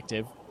fresh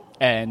perspective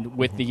and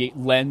with the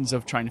lens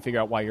of trying to figure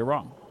out why you're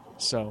wrong.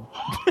 So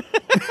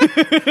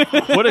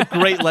What a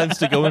great lens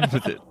to go in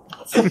with it.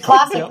 It's a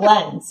classic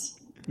lens.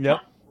 Yep.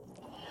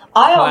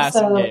 I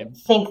Classic also game.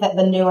 think that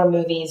the newer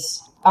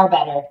movies are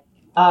better.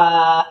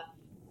 I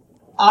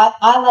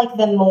like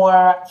them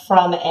more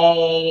from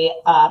a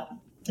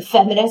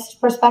feminist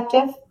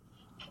perspective.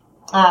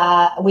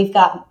 We've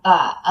got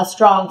a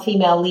strong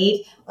female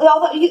lead.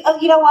 Although,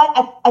 you know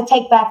what? I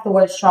take back the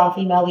word strong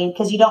female lead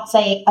because you don't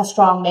say a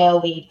strong male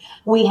lead.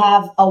 We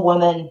have a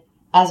woman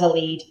as a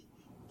lead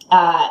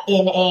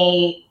in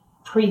a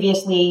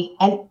previously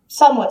and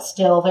somewhat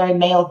still very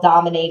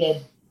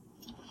male-dominated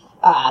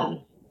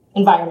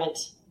environment.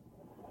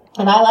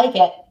 And I like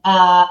it.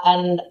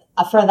 And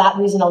for that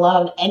reason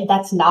alone, and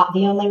that's not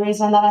the only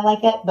reason that I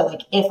like it, but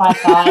like if I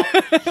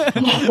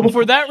thought...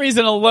 For that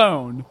reason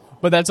alone,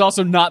 but that's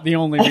also not the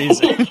only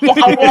reason. Yeah,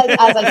 I realized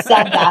as I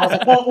said that, I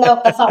was like,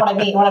 no, that's not what I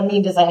mean. What I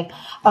mean to say,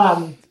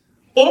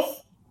 if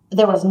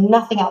there was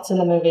nothing else in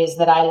the movies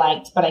that I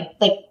liked, but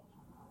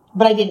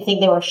I didn't think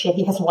they were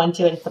shitty as 1,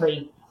 2, and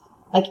 3,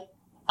 like,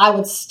 I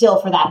would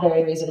still, for that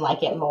very reason,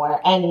 like it more.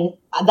 And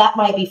that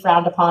might be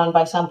frowned upon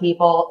by some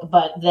people,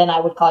 but then I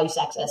would call you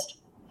sexist.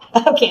 I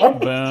don't care.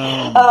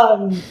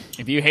 Boom.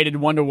 If you hated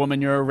Wonder Woman,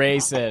 you're a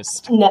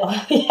racist. No.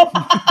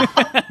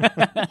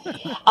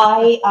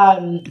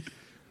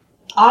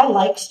 I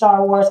like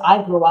Star Wars.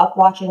 I grew up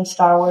watching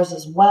Star Wars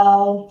as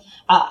well.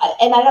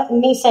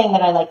 And me saying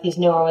that I like these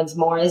newer ones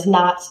more is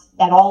not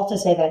at all to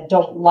say that I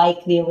don't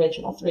like the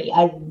original three.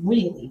 I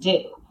really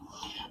do.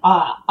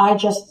 I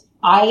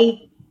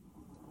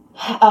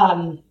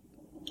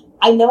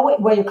know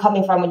where you're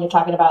coming from when you're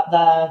talking about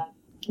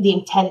the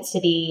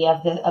intensity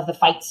of the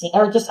fight scene,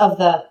 or just of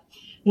the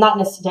not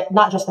just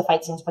the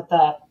fight scenes, but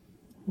the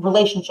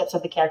relationships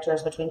of the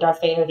characters between Darth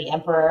Vader, the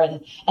Emperor,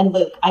 and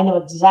Luke. I know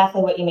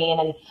exactly what you mean,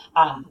 and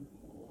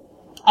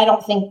I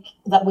don't think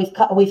that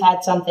we've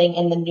had something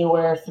in the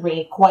newer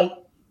three quite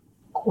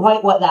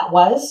what that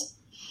was.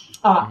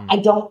 I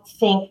don't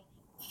think,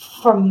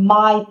 from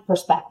my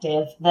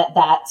perspective, that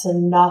that's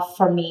enough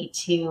for me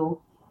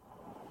to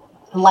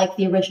like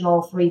the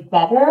original three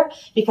better,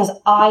 because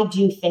I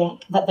do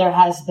think that there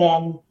has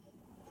been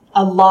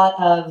a lot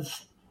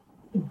of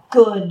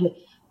good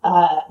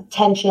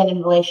tension and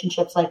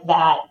relationships like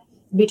that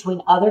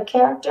between other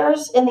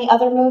characters in the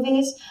other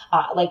movies,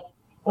 like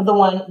the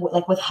one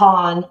like with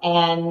Han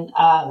and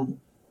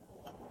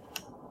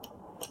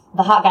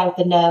the hot guy with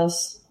the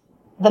nose,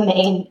 the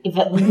main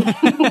villain.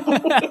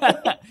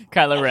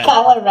 Kylo Ren.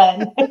 Kylo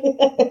Ren.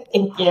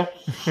 Thank you.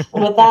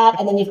 With that,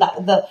 and then you've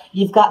got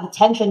the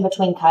tension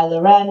between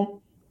Kylo Ren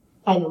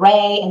and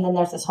Rey, and then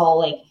there's this whole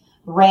like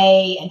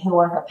Rey and who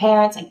are her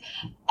parents. Like,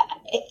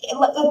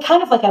 it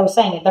kind of like I was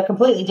saying, they're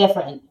completely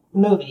different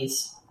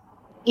movies,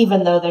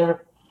 even though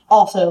they're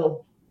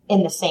also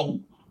in the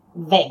same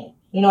vein.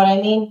 You know what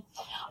I mean?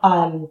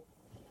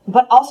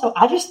 But also,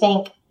 I just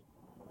think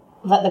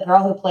that the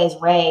girl who plays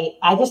Rey,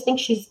 I just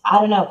think I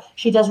don't know,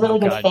 she does really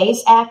good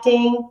face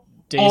acting.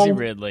 Daisy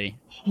Ridley.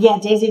 Yeah,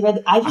 Daisy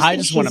Ridley. I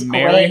just want to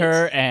marry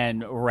her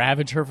and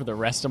ravage her for the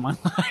rest of my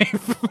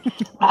life.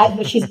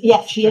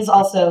 She is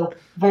also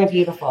very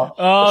beautiful.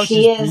 Oh,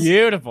 she's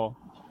beautiful.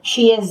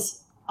 She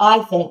is, I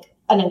think,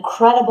 an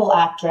incredible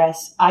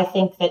actress. I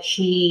think that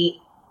she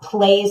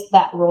plays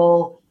that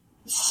role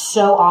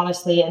so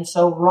honestly and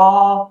so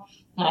raw.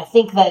 And I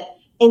think that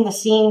in the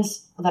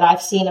scenes that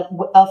I've seen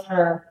of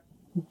her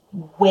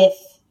with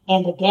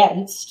and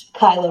against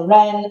Kylo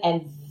Ren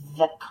and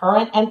the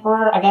current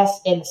Emperor, I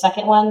guess, in the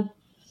second one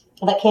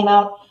that came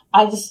out,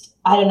 I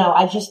don't know.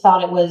 I just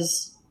thought it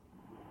was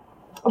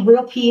a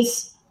real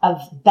piece of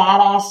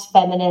badass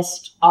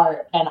feminist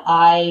art, and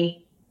I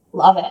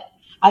love it.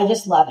 I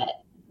just love it.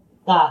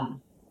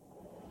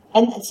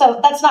 And so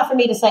that's not for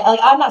me to say,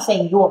 like, I'm not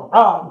saying you're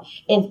wrong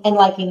in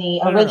liking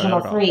the original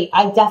three.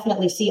 I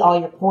definitely see all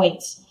your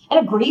points and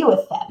agree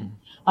with them.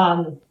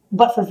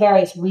 But for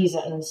various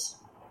reasons,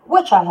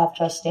 which I have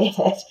just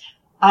stated,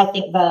 I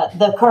think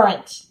the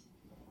current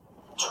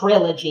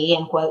trilogy,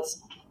 in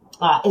quotes,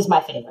 is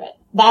my favorite.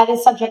 That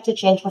is subject to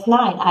change with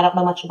 9. I don't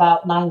know much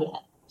about 9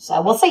 yet,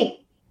 so we'll see.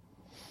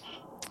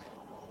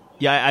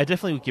 Yeah, I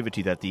definitely would give it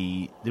to you that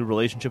the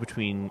relationship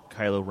between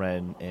Kylo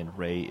Ren and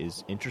Rey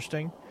is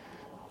interesting.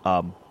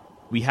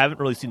 We haven't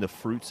really seen the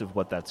fruits of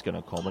what that's going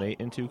to culminate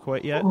into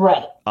quite yet,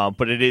 right?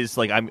 But it is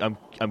like I'm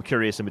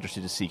curious. I'm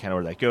interested to see kind of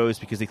where that goes,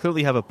 because they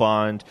clearly have a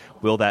bond.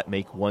 Will that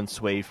make one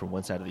sway from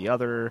one side or the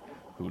other?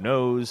 Who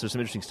knows? There's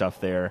some interesting stuff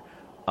there.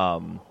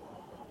 I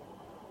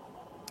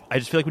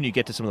just feel like when you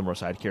get to some of the more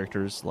side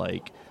characters,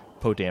 like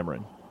Poe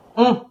Dameron,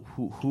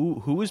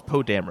 who is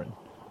Poe Dameron?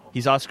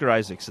 He's Oscar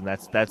Isaacs, and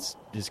that's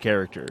his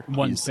character.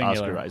 He's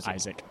singular Oscar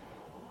Isaac.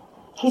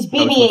 He's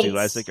BB-8's.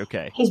 Isaac.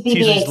 Okay, he's BB-8's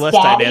he's less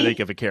daddy. dynamic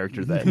of a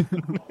character then.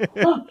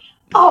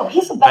 Oh,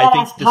 he's a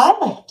badass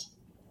pilot.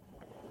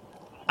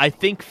 I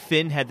think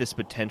Finn had this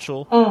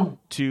potential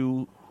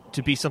to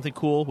be something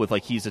cool with,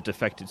 like, he's a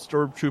defected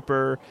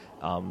stormtrooper,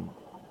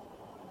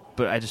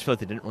 but I just feel like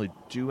they didn't really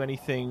do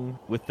anything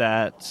with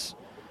that.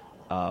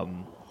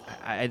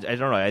 I don't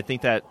know. I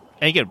think that,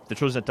 and again, the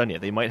trilogy's not done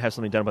yet. They might have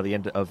something done by the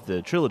end of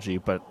the trilogy,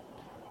 but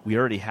we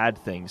already had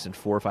things in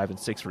 4, 5, and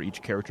 6 for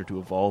each character to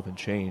evolve and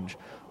change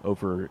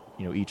over,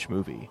 each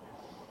movie.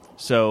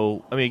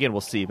 So, I mean, again,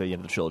 we'll see by the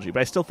end of the trilogy.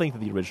 But I still think that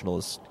the original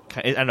is,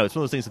 I don't know, it's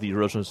one of those things that the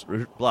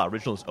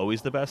original is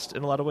always the best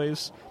in a lot of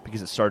ways,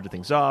 because it started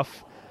things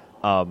off.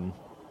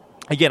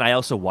 Again, I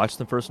also watched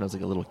them first when I was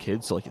like a little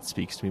kid, so like it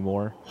speaks to me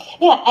more.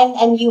 Yeah,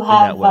 and you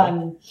have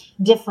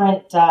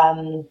different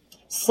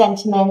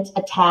sentiment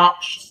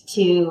attached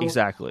to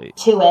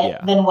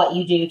it than what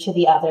you do to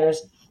the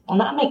others. And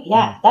that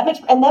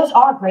and those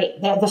are great.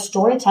 The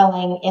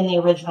storytelling in the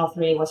original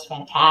 3 was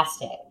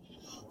fantastic.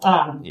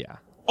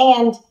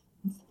 And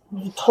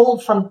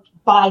told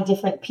by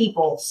different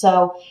people.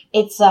 So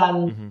it's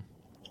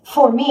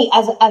for me,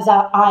 as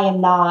I am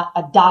not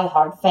a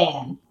diehard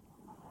fan,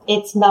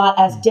 it's not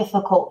as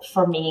difficult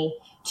for me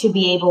to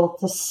be able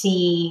to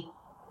see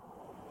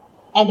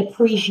and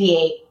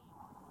appreciate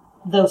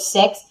those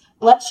 6.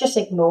 Let's just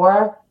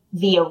ignore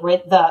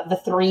the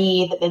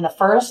 3 in the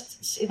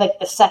first, like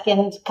the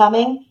second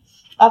coming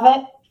of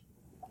it.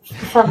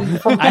 From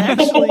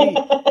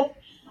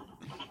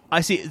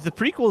I see the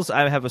prequels.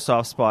 I have a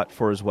soft spot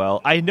for as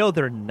well. I know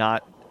they're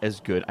not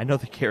as good. I know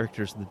the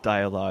characters and the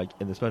dialogue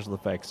and the special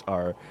effects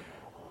are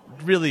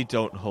really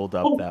don't hold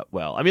up that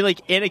well. I mean,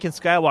 like Anakin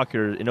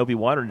Skywalker and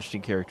Obi-Wan are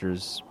interesting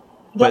characters,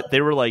 but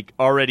they were like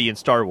already in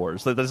Star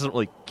Wars. Like, that doesn't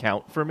really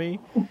count for me.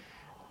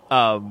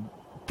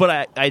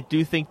 But I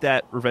do think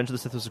that Revenge of the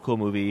Sith was a cool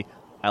movie.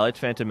 I liked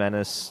Phantom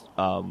Menace.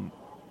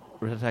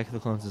 Attack of the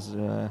Clones is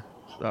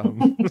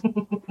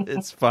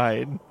it's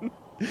fine.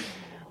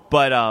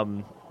 But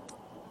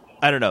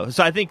I don't know.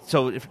 So I think,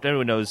 so if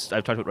anyone knows,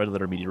 I've talked about Red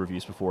Letter Media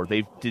reviews before.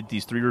 They did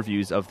these 3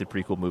 reviews of the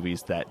prequel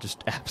movies that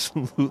just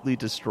absolutely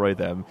destroy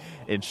them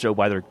and show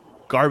why they're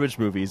garbage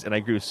movies. And I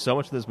agree with so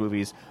much of those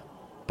movies,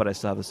 but I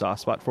still have the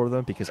soft spot for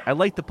them because I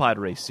like the pod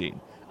race scene.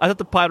 I thought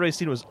the pod race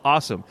scene was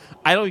awesome.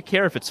 I don't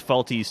care if it's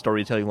faulty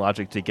storytelling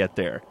logic to get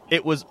there.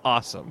 It was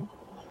awesome.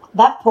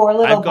 That poor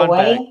little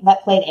boy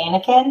that played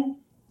Anakin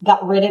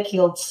got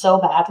ridiculed so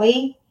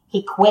badly,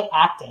 he quit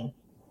acting.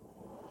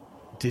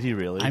 Did he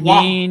really? I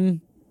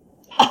mean,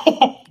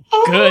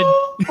 good.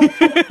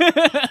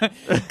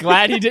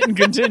 Glad he didn't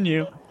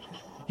continue.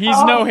 He's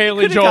no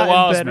Haley Joel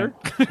Osment.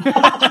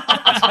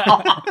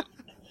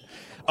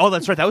 Oh,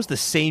 that's right. That was the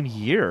same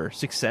year.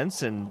 Sixth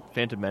Sense and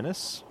Phantom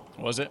Menace.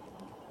 Was it?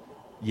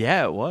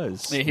 Yeah, it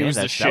was. Yeah, he was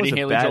the shitty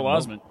Haley Joel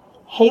Osment.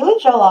 Haley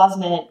Joel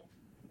Osment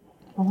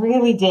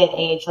really did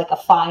age like a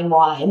fine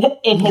wine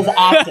in his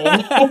acting.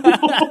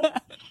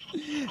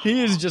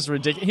 He is just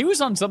ridiculous. He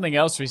was on something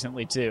else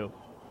recently, too.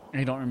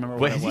 I don't remember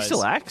what it was. He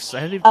still acts? He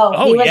was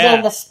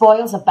in The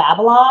Spoils of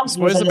Babylon.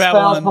 He was in The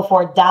Spoils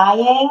Before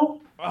Dying.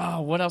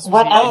 Oh, what else was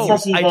what he else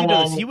has he I been did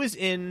know this. in? He was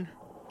in...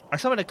 I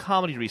saw him in a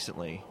comedy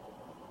recently.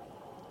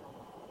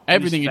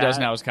 Everything he does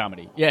now is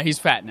comedy. Yeah, he's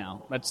fat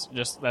now. That's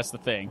the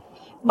thing.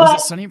 But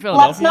was it Sunny in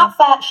Philadelphia? let's not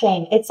fat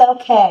shame. It's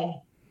okay.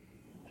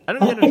 I don't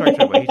know how to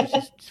talk about.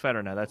 He's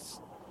fatter now.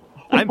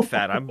 I'm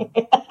fat. I'm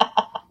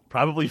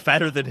probably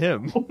fatter than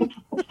him.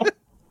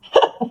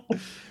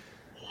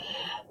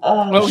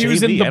 He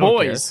was in The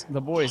Boys.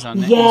 The Boys on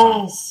Netflix.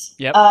 Yes.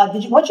 Yep.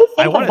 What'd you think of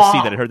that? I want to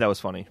see that. I heard that was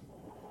funny.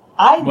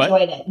 I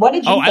enjoyed it. What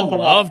did you think of it?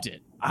 I loved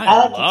it.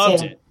 I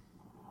loved it.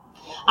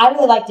 I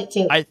really liked it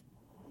too. I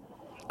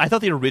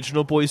thought the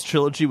original Boys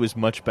trilogy was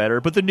much better,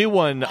 but the new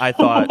one I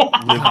thought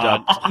lived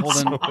up.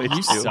 Holden,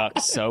 you suck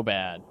so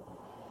bad.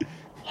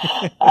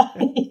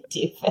 You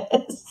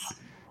doofus.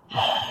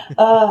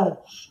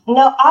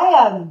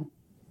 No,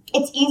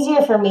 it's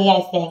easier for me,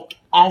 I think,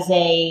 as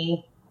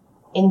a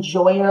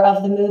enjoyer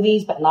of the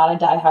movies, but not a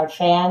diehard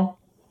fan,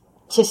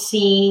 to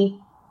see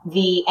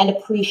and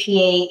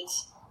appreciate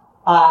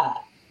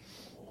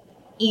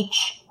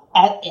each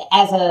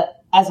as a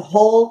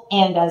whole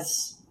and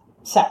as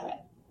separate.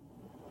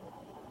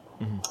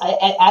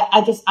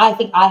 Mm-hmm. I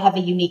think I have a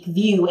unique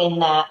view in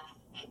that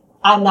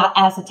I'm not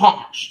as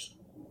attached,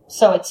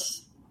 so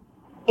it's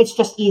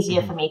just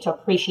easier for me to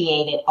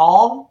appreciate it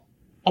all,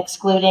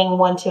 excluding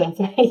 1, 2, and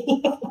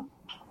 3.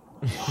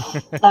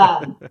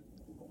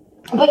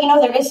 But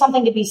there is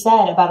something to be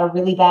said about a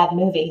really bad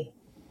movie.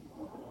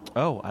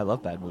 Oh, I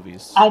love bad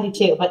movies. I do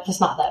too, but just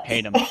not those.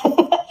 Hate them.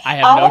 I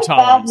have no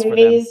tolerance for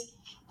them.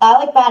 I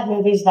like bad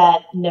movies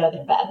that know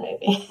they're bad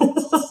movies.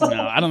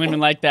 No, I don't even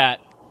like that.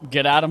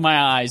 Get out of my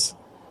eyes.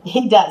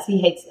 He does. He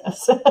hates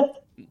those.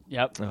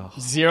 Yep. Oh.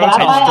 Zero get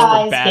out of my attention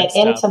eyes. for bad Get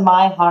stuff. into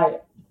my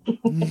heart.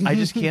 I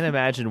just can't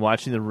imagine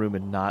watching The Room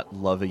and not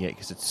loving it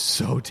because it's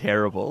so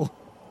terrible.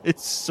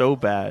 It's so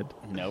bad.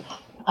 Nope.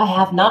 I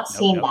have not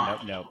seen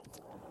that. Nope.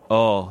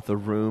 Oh, The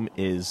Room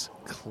is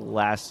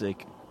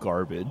classic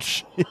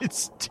garbage.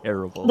 It's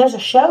terrible. There's a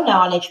show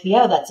now on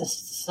HBO that's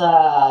with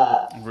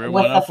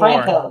the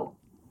Franco.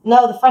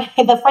 No,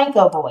 the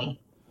Franco boy.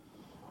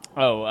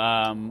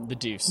 Oh, The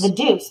Deuce. The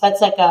Deuce.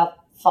 That's like a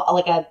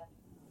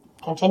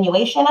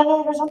continuation of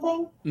it or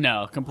something?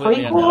 No,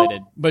 completely Prequel?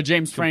 unrelated. But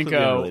James Completely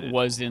Franco unrelated.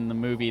 was in the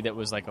movie that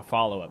was like a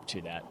follow-up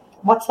to that.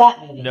 What's that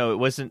movie? No, it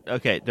wasn't.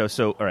 Okay, no,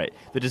 so, all right.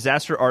 The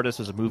Disaster Artist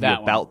was a movie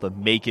That about the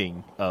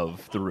making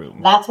of The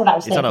Room. That's what I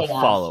was It's not thinking a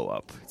of.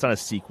 follow-up. It's not a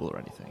sequel or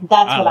anything.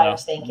 That's I what don't I know.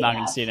 was thinking Not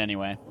going of. to see it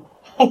anyway.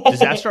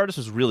 Disaster Artist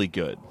was really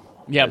good.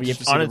 Yeah, but you have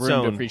to see On The its Room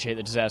to own, appreciate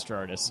The Disaster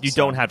Artist. You so-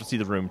 don't have to see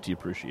The Room to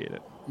appreciate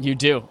it. You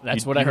do.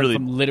 That's what I you heard really-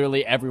 from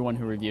literally everyone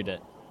who reviewed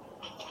it.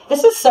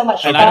 This is so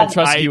much And fun. I don't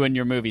trust you in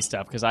your movie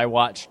stuff because I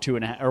watched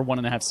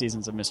 1.5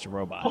 seasons of Mr.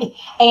 Robot.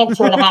 And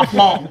 2.5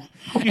 Men.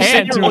 You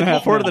said you were 2.5 looking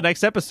forward to Men. the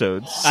next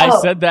episodes. I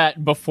said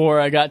that before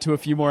I got to a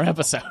few more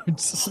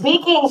episodes.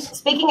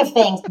 Speaking of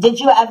things, did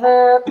you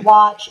ever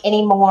watch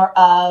any more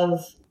of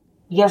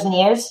Years and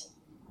Years?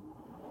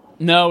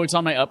 No, it's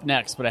on my up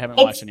next, but I haven't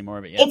watched any more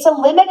of it yet. It's a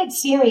limited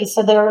series,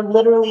 so there are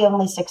literally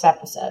only 6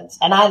 episodes,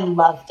 and I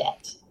loved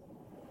it.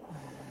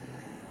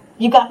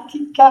 You got to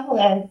keep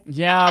going.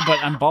 Yeah, but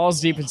I'm balls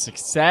deep in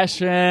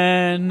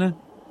Succession.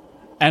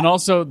 And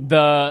also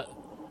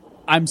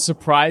I'm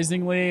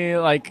surprisingly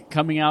like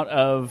coming out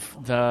of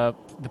the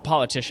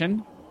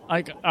Politician,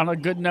 like on a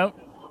good note.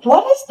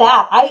 What is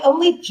that? I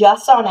only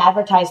just saw an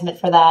advertisement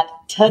for that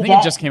today. I think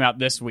it just came out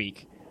this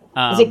week.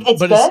 It's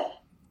but good?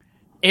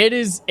 It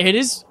is.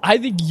 I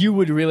think you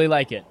would really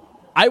like it.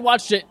 I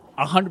watched it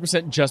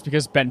 100% just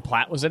because Ben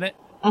Platt was in it.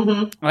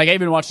 Mm-hmm. Like I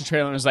even watched the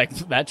trailer and was like,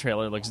 that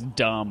trailer looks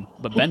dumb,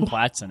 but Ben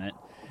Platt's in it.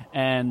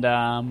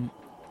 And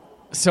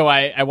so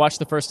I watched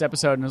the first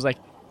episode and was like,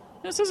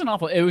 this isn't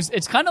awful.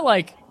 It's kind of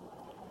like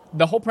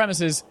the whole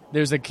premise is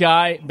there's a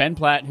guy, Ben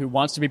Platt, who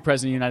wants to be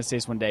president of the United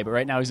States one day, but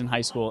right now he's in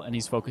high school and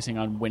he's focusing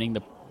on winning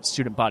the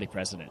student body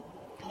president.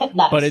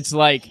 Nice. But it's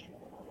like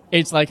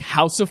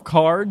House of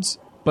Cards,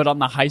 but on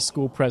the high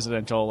school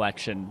presidential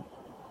election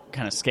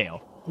kind of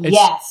scale. It's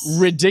Yes.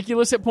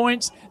 ridiculous at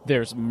points.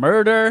 There's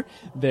murder,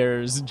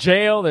 there's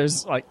jail,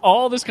 there's like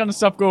all this kind of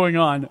stuff going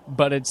on,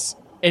 but it's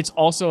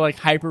also like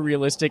hyper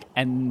realistic,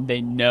 and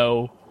they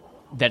know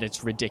that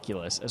it's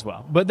ridiculous as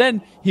well. But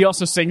then he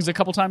also sings a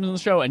couple times on the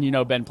show,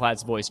 and Ben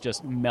Platt's voice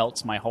just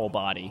melts my whole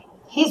body.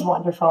 He's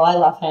wonderful. I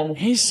love him.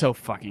 He's so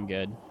fucking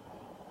good.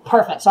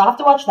 Perfect. So I have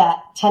to watch that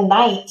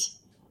tonight.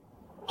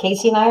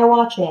 Casey and I are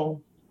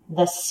watching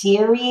the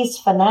series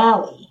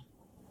finale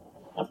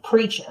of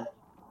Preacher.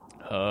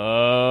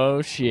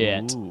 Oh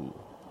shit. Ooh.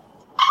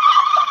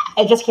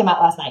 It just came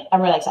out last night.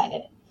 I'm really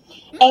excited.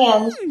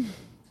 And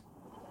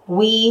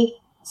we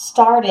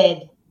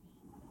started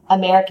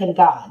American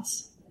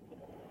Gods.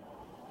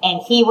 And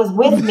he was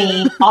with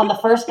me on the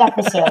first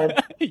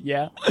episode.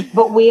 Yeah.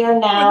 But we are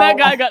now... When that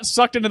guy got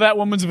sucked into that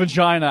woman's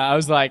vagina, I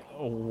was like,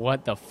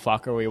 what the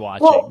fuck are we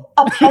watching? Well,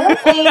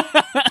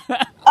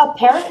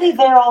 apparently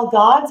they're all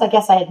gods. I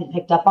guess I hadn't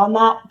picked up on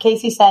that.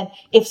 Casey said,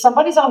 if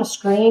somebody's on a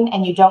screen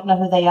and you don't know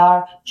who they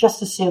are,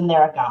 just assume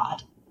they're a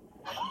god.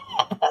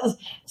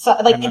 So,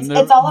 like,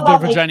 it's all about...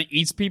 Their vagina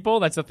eats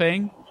people? That's a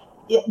thing?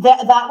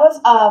 That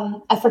was...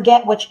 I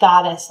forget which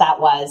goddess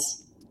that was.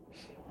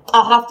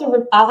 I'll have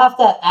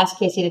to ask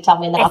Casey to tell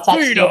me, and then I'll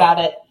text you about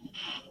it.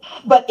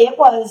 But it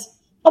was...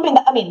 I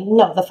mean,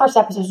 no, the first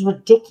episode was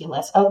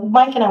ridiculous.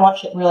 Mike and I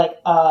watched it, and we were like,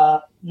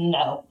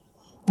 no.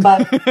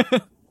 But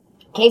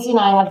Casey and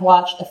I have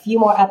watched a few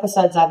more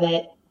episodes of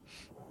it,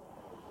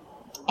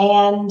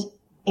 and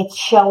it's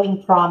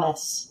showing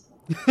promise.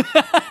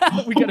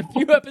 We got a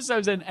few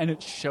episodes in, and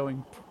it's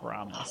showing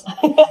promise.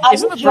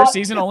 Isn't the first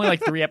season only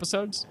like 3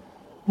 episodes?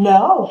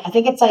 No, I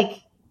think it's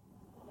like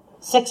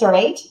 6 or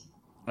 8.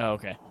 Oh,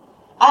 okay.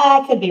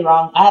 I could be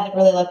wrong. I haven't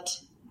really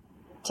looked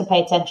to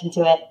pay attention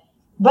to it.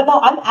 But no,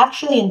 I'm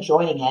actually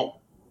enjoying it.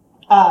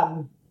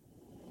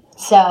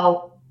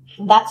 So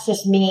that's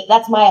just me.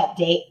 That's my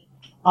update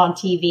on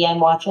TV I'm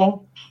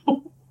watching.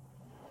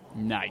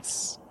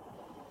 Nice.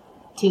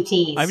 2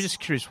 T's. I'm just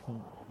curious,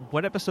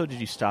 what episode did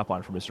you stop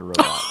on for Mr. Robot?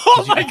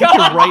 Oh my God.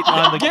 You're right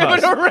on the Give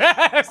cusp. it a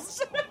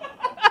rest!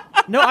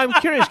 No, I'm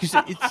curious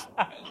because it's...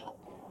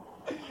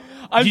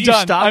 I'm Did done.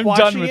 you stop I'm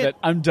watching done with it?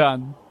 I'm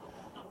done.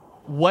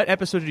 What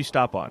episode did you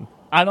stop on?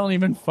 I don't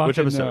even fucking Which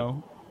episode?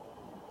 know.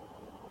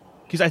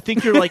 Because I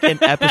think you're like an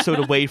episode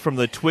away from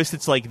the twist.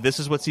 It's like, this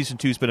is what season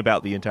 2's been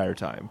about the entire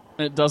time.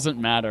 It doesn't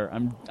matter.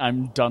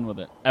 I'm done with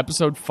it.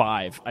 Episode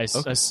 5. I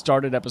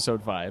started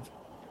episode 5.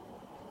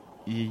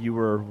 You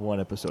were 1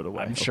 episode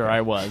away. I'm sure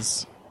I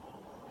was.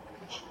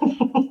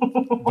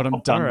 But I'm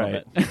done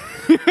right. with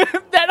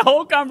it. That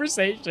whole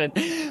conversation,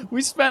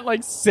 we spent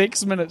like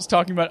 6 minutes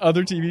talking about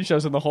other TV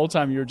shows, and the whole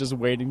time you were just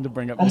waiting to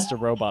bring up Mr.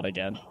 Robot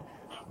again.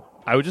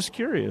 I was just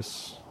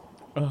curious.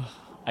 Ugh,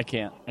 I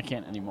can't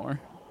anymore.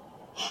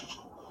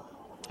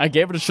 I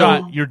gave it a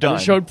shot. You're done.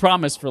 It showed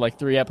promise for like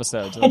 3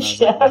 episodes, and then I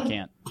was like, I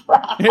can't.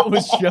 It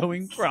was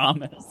showing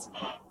promise.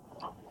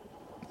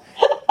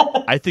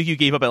 I think you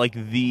gave up at like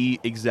the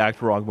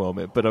exact wrong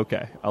moment, but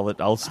okay,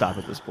 I'll stop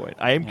at this point.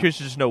 I am curious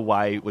to just know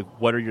why. Like,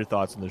 what are your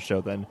thoughts on the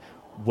show? Then,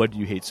 what do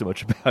you hate so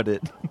much about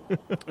it?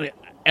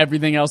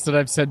 Everything else that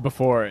I've said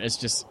before is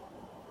just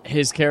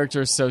his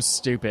character is so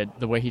stupid.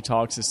 The way he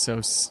talks is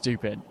so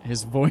stupid.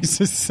 His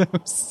voice is so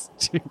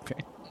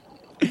stupid.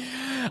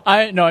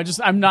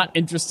 I'm not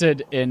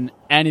interested in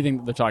anything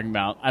that they're talking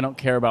about. I don't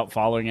care about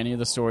following any of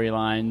the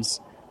storylines.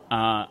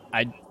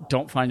 I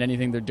don't find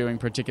anything they're doing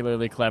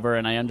particularly clever,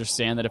 and I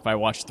understand that if I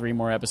watch 3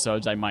 more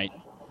episodes, I might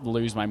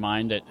lose my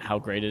mind at how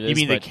great it is. You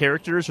mean the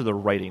characters or the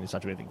writing is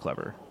not doing anything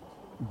clever?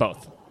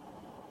 Both.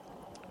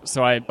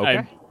 So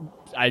but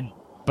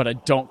I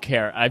don't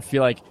care. I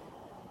feel like,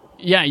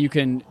 yeah, you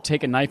can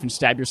take a knife and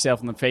stab yourself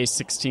in the face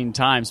 16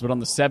 times, but on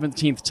the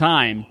 17th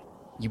time,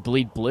 you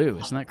bleed blue.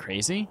 Isn't that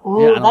crazy?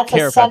 Ooh, Yeah, I don't that's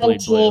care a if I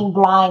bleed 17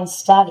 blue. blind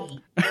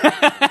study.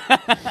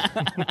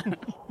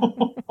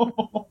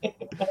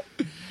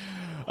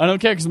 I don't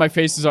care because my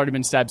face has already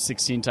been stabbed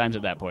 16 times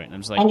at that point.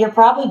 I'm just like, And you're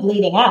probably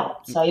bleeding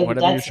out, so you'll be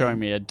whatever dead you're soon. showing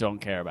me, I don't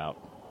care about.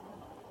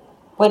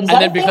 Wait, is And that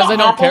then a thing because that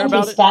I don't care happened?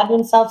 about He it- stabbed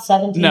himself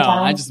 17 No,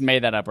 times? I just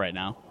made that up right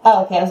now.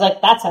 Oh, okay. I was like,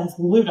 that sounds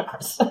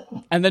ludicrous.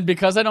 And then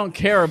because I don't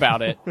care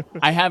about it,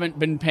 I haven't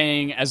been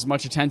paying as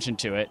much attention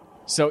to it.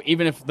 So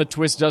even if the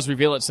twist does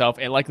reveal itself,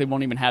 it likely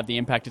won't even have the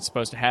impact it's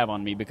supposed to have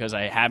on me because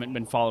I haven't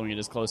been following it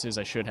as closely as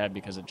I should have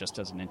because it just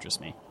doesn't interest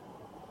me.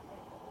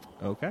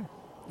 Okay.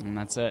 And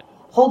that's it.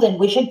 Holden,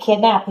 we should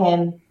kidnap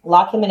him,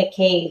 lock him in a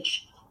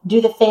cage, do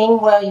the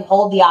thing where you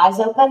hold the eyes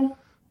open.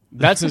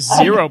 That's a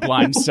 0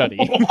 blind study.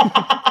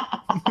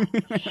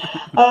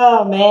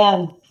 Oh,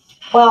 man.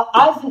 Well,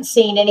 I haven't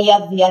seen any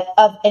of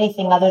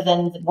anything other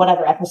than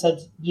whatever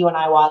episodes you and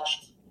I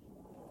watched.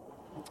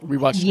 We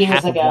watched years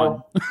half ago.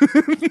 of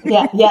one.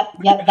 Yep,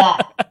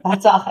 that.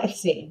 That's all I've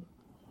seen.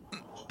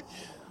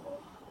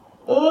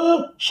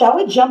 Shall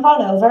we jump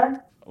on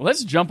over?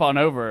 Let's jump on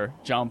over.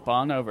 Jump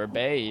on over,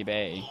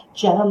 baby.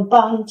 Jump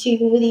on to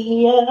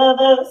the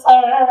other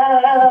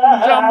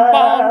side. Jump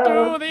on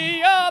to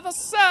the other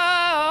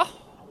side.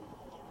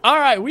 All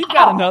right, we've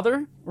got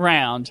another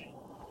round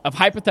of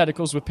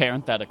hypotheticals with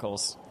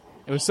parentheticals.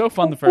 It was so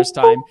fun the first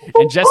time,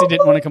 and Jessie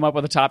didn't want to come up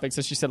with a topic,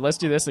 so she said, let's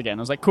do this again.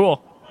 I was like,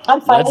 cool. I'm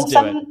fighting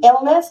some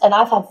illness, and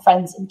I've had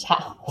friends in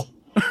town.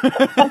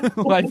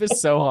 Life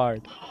is so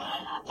hard.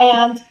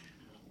 And,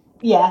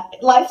 yeah,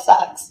 life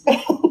sucks.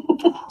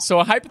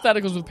 So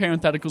hypotheticals with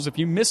parentheticals, if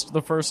you missed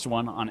the first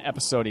one on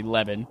episode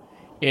 11,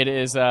 it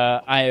is,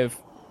 I have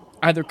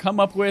either come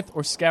up with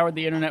or scoured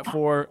the internet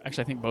for,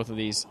 actually I think both of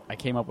these I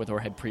came up with or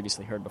had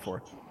previously heard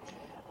before.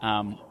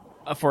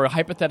 For a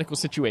hypothetical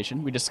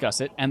situation, we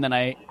discuss it, and then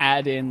I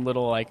add in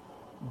little like,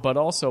 but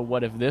also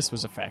what if this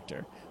was a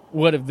factor?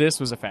 What if this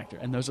was a factor?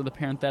 And those are the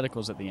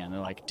parentheticals at the end. They're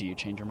like, do you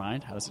change your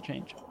mind? How does it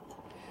change?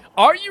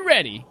 Are you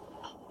ready?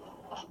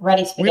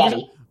 Ready,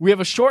 spaghetti. We have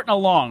a short and a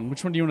long.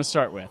 Which one do you want to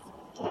start with?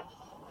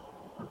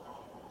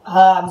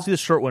 Let's do the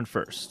short one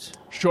first.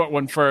 Short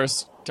one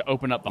first to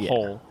open up the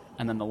hole,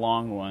 and then the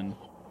long one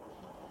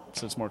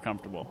so it's more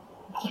comfortable.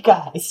 You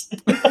guys.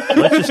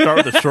 Let's just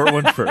start with the short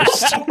one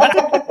first.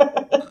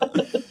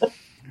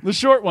 The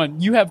short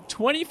one. You have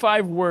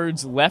 25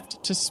 words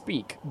left to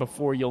speak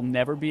before you'll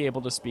never be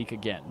able to speak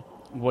again.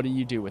 What do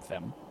you do with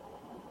them?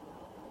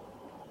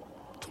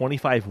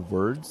 25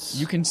 words?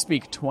 You can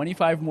speak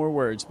 25 more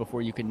words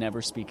before you can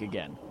never speak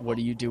again. What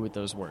do you do with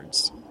those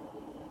words?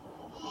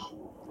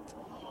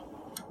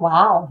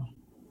 Wow.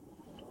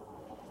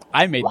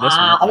 I made this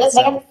one up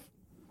myself.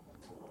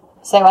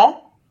 Say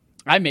what?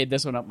 I made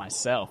this one up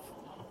myself.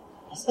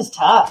 This is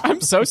tough. I'm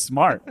so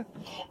smart.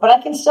 But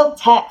I can still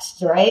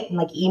text, right? And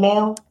like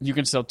email. You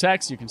can still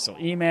text, you can still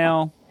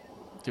email,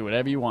 do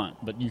whatever you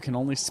want, but you can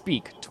only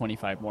speak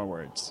 25 more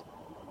words.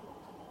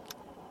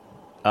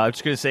 I'm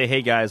just going to say,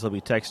 hey guys, I'll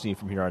be texting you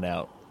from here on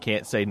out.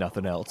 Can't say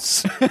nothing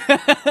else.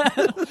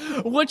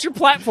 What's your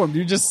platform? Do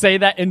you just say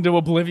that into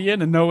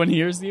oblivion and no one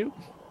hears you?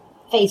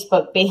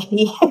 Facebook,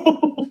 baby.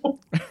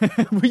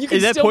 You can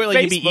At that still point, like,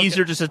 it'd be Facebook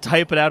easier just to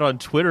type it out on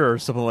Twitter or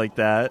something like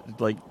that.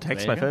 Like,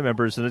 text my family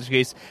members. In this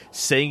case,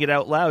 saying it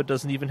out loud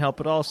doesn't even help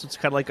at all. So it's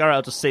kind of like, all right,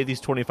 I'll just say these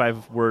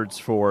 25 words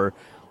for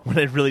when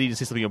I really need to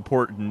say something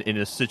important in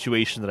a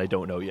situation that I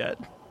don't know yet.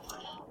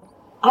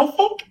 I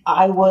think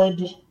I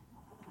would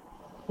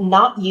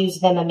not use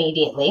them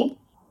immediately.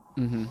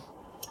 Mm-hmm.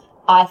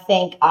 I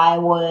think I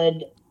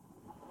would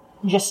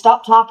just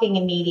stop talking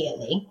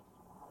immediately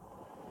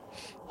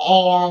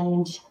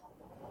and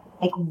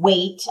like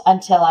wait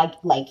until I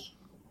like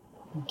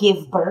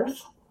give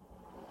birth.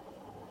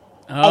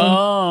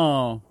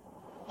 Oh.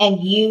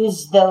 And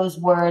use those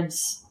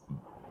words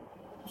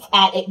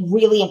at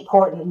really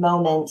important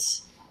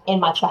moments in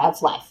my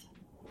child's life.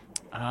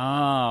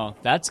 Oh,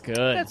 that's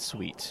good. That's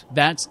sweet.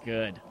 That's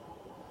good.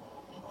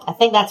 I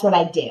think that's what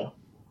I do.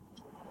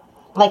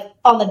 Like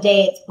on the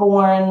day it's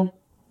born,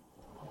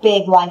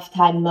 big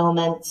lifetime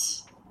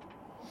moments.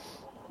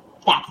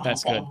 That kind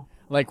That's of thing. good.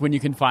 Like when you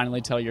can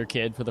finally tell your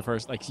kid for the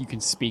first, like you can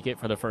speak it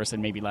for the first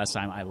and maybe last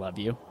time, I love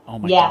you. Oh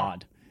my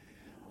God.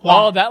 Yeah.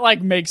 Oh, that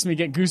like makes me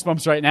get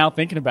goosebumps right now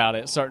thinking about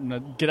it. Starting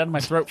to get out of my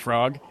throat,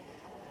 frog.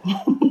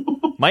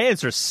 My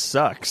answer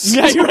sucks.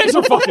 Yeah, your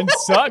answer fucking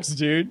sucks,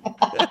 dude.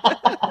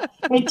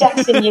 Me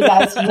texting you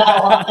guys from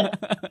now on.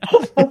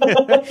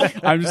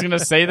 I'm just going to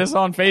say this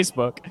on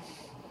Facebook.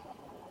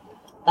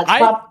 That's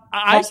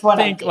I what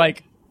think do.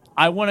 like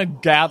I want to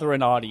gather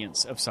an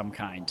audience of some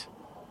kind.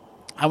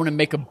 I want to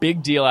make a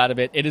big deal out of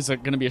it. It is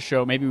going to be a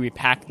show. Maybe we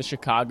pack the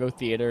Chicago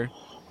theater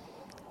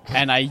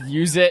and I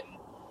use it.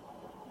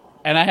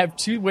 And I have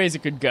two ways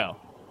it could go.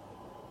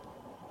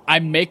 I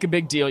make a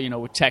big deal,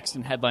 with text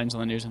and headlines on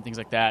the news and things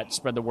like that.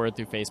 Spread the word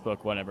through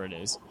Facebook, whatever it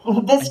is.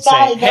 This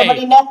guy, say,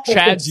 nobody hey, knows.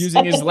 Chad's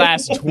using his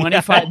last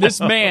 25. This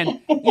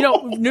man,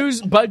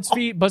 news,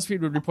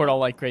 BuzzFeed would report all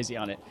like crazy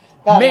on it.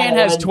 God, Man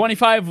has would.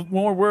 25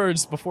 more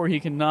words before he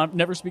can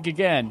never speak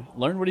again.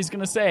 Learn what he's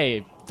going to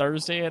say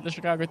Thursday at the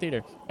Chicago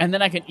Theater. And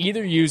then I can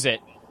either use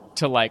it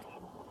to, like,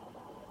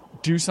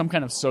 do some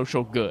kind of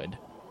social good.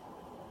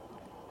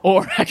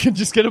 Or I can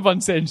just get up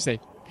on stage and say,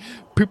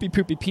 poopy,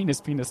 poopy,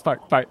 penis, penis,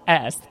 fart, fart,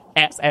 ass,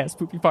 ass, ass,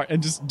 poopy, fart.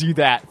 And just do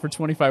that for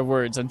 25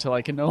 words until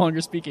I can no longer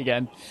speak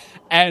again.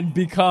 And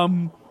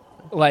become,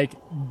 like,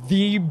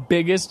 the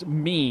biggest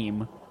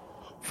meme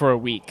for a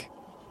week.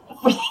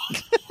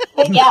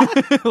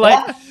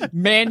 Yeah.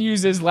 Man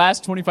uses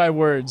last 25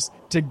 words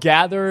to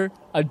gather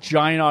a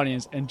giant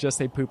audience and just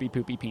say poopy,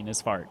 poopy,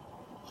 penis, fart.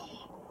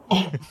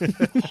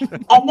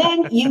 And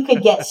then you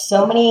could get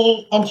so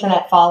many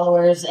internet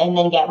followers and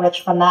then get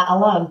rich from that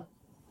alone.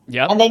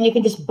 Yep. And then you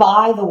can just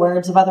buy the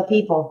words of other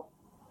people.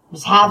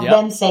 Just have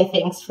them say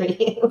things for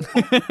you.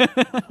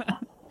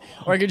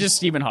 Or I could just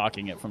Stephen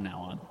Hawking it from now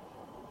on.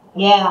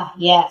 Yeah,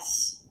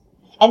 yes.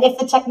 And if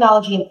the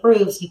technology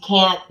improves, you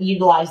can't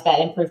utilize that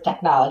improved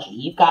technology.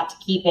 You've got to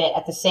keep it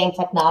at the same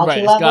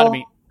technology Right, level. it's got to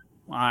be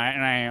My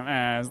name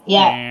is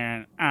Yeah.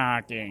 Dan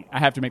Hawking. I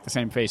have to make the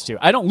same face too.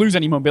 I don't lose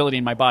any mobility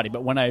in my body,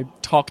 but when I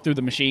talk through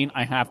the machine,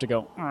 I have to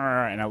go,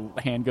 "Arr," and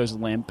a hand goes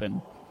limp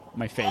and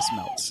my face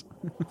melts.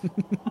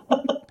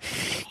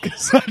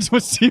 Because that's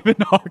what Stephen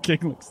Hawking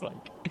looks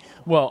like.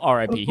 Well,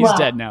 R.I.P. He's Wow.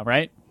 dead now,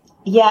 right?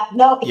 Yeah,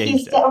 no, Yeah,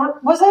 he's he's dead. or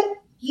was it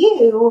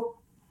you?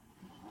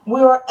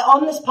 We were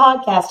on this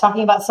podcast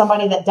talking about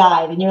somebody that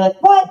died, and you're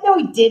like, "What? No,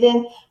 he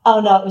didn't."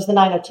 Oh no, it was the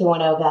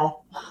 90210 guy.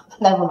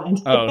 Never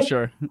mind. Oh,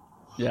 sure.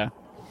 Yeah.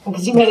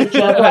 Because you made a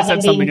joke I about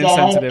said him being something dead,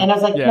 insensitive. and I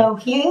was like, Yeah. "No,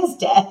 he is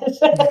dead."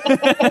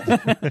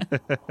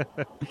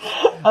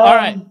 All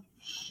right.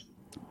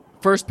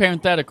 First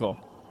parenthetical.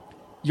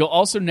 You'll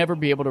also never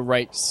be able to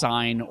write,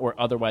 sign, or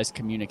otherwise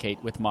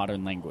communicate with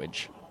modern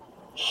language.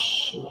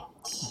 Shit.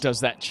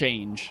 Does that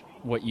change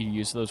what you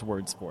use those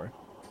words for?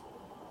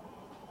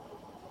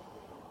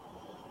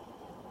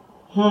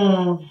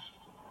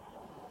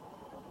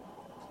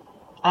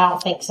 I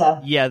don't think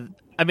so. Yeah,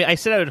 I mean, I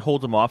said I would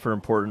hold them off for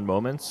important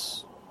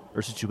moments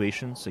or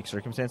situations, like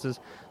circumstances.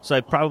 So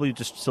I'd probably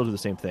just still do the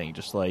same thing.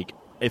 Just like,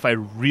 if I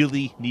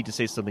really need to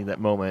say something that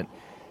moment,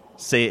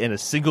 say it in a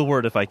single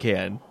word if I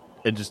can,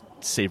 and just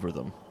savor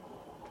them.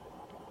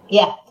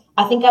 Yeah,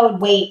 I think I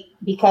would wait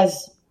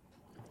because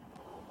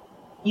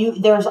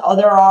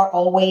there are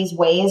always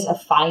ways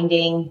of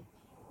finding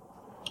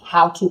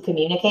how to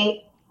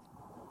communicate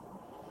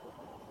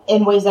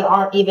in ways that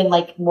aren't even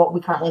like what we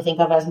currently think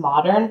of as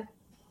modern.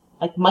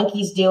 Like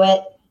monkeys do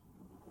it,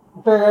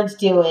 birds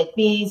do it,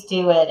 bees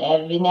do it,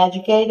 even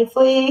educated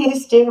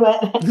fleas do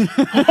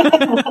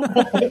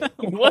it.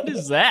 What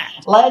is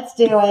that? Let's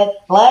do it.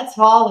 Let's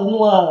fall in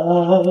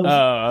love.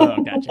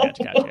 Oh, gotcha.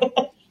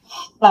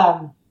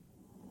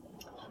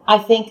 I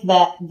think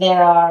that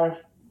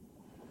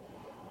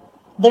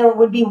there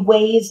would be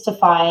ways to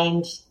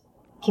find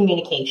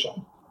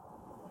communication.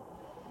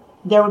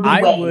 There would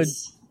be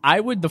ways.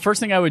 The first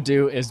thing I would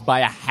do is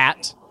buy a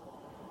hat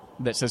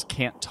that says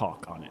 "can't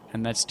talk" on it,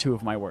 and that's 2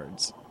 of my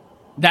words.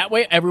 That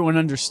way everyone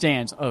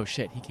understands, oh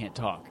shit, he can't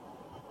talk.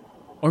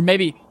 Or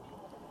maybe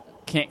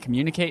can't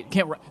communicate,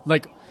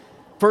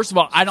 first of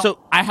all,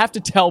 I have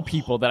to tell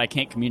people that I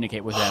can't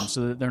communicate with them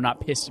so that they're not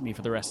pissed at me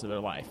for the rest of their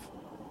life.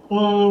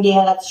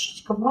 Yeah,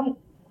 that's a good point.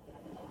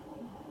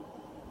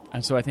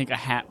 And so I think a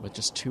hat with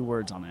just 2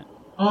 words on it.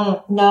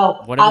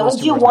 No, Whatever I those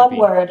would 2 do words might one be.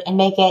 word and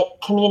make it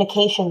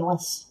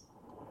communicationless.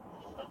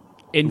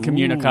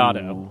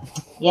 Incommunicado.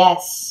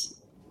 Yes.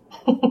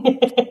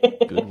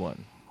 Good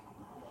one.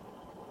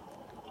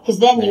 Because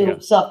then There you you go.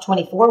 still have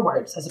 24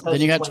 words as opposed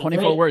Then you to got 23.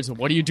 24 words.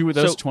 What do you do with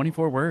those So-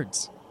 24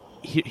 words?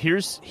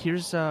 Here's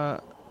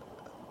a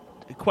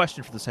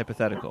question for this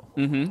hypothetical.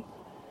 Mm-hmm.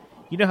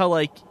 You know how,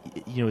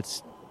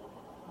 it's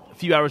a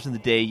few hours in the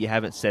day you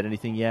haven't said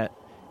anything yet,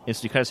 and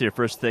so you kind of say your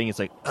first thing. It's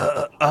like,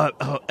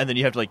 and then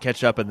you have to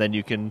catch up, and then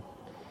you can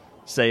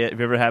say it.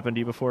 Have it ever happened to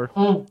you before?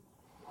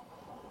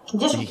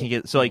 Just You can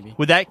get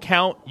would that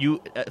count?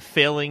 You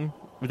failing?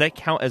 Would that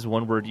count as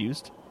one word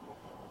used?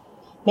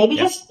 maybe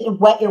Yeah. just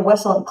wet your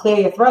whistle and clear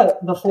your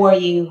throat before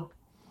you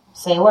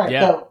say a word.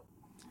 Yeah. Go.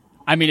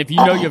 I mean, if you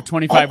know you have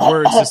 25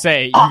 words to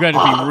say, you got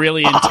to be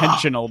really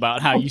intentional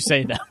about how you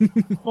say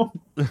them.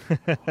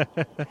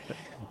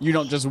 You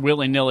don't just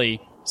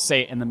willy-nilly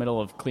say it in the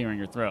middle of clearing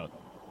your throat.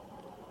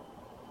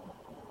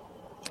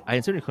 I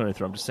didn't say anything clear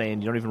through. I'm just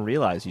saying you don't even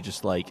realize. You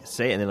just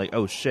say it, and then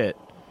oh shit.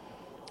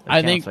 That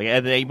I counts. think-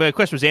 and then, but the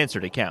question was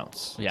answered. It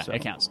counts. Yeah, So.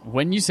 it counts.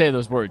 When you say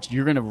those words,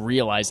 you're going to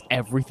realize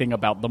everything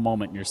about the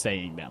moment you're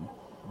saying them.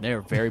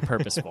 They're very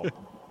purposeful.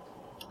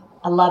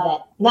 I love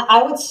it. Now,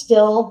 I would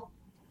still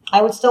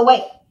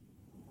wait.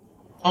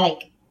 I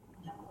think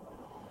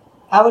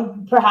I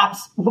would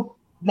perhaps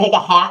make a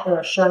hat or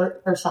a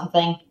shirt or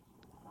something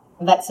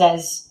that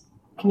says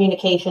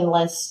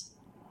communicationless,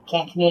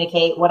 can't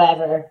communicate,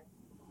 whatever,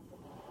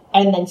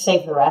 and then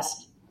save the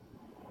rest.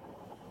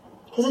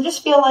 Because I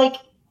just feel like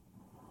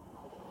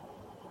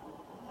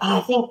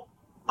I think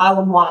I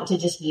would want to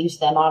just use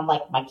them on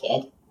my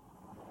kid.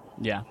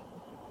 Yeah.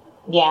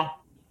 Yeah.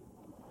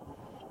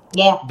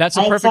 Yeah. That's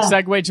I a think perfect so.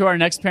 segue to our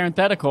next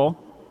parenthetical.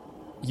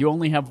 You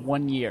only have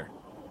 1 year,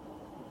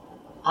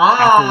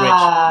 after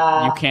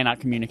which you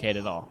cannot communicate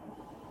at all.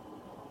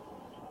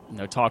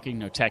 No talking,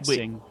 no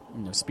texting,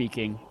 no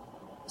speaking.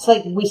 So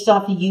we still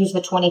have to use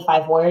the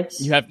 25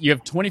 words. You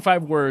have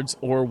 25 words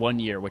or 1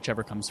 year,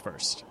 whichever comes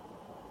first.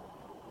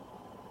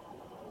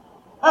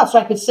 Oh, so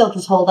I could still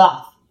just hold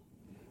off.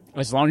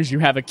 As long as you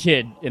have a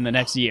kid in the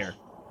next year.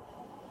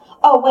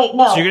 Oh wait,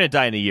 no. So you're gonna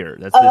die in a year.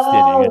 That's the idea. You're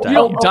gonna die You in a year.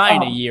 don't die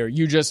in a oh. year.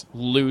 You just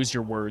lose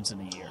your words in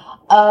a year.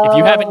 Oh, If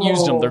you haven't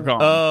used them, they're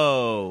gone.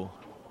 Oh,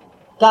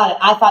 Got it.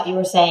 I thought you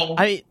were saying.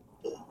 I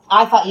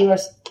thought you were.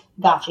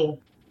 Got you.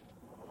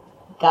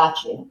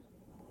 Got you.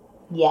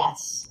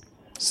 Yes.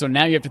 So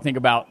now you have to think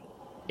about,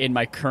 in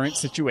my current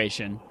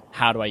situation,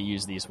 how do I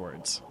use these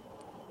words?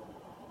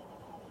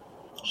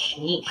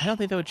 Sheesh. I don't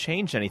think that would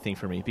change anything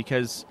for me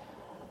because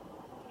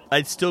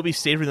I'd still be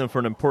savoring them for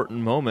an important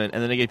moment,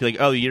 and then I'd be like,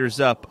 "Oh, the year's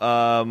up.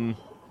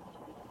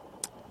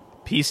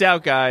 Peace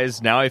out,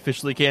 guys. Now I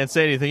officially can't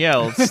say anything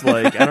else."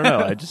 I don't know.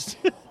 I just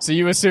So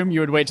you assume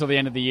you would wait till the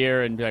end of the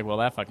year and be like, well,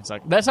 that fucking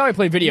sucks. That's how I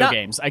play video No.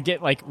 games. I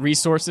get like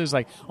resources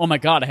like, oh my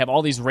god, I have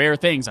all these rare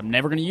things. I'm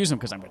never going to use them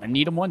because I'm going to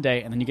need them one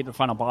day. And then you get to the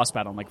final boss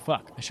battle. I'm like,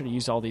 fuck, I should have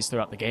used all these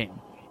throughout the game.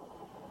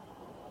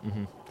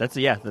 That's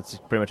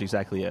pretty much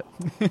exactly it.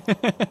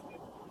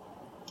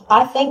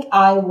 I think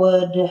I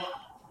would.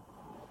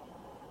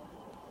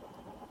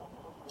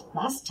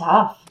 That's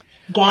tough.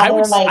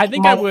 Gather I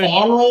think my I would-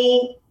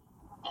 family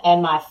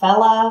and my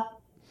fella,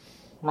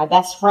 my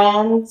best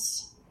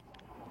friends.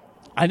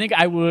 I think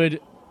I would,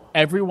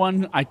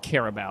 everyone I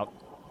care about,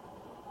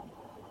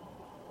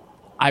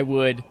 I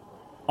would,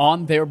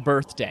 on their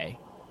birthday,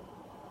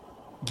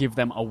 give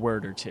them a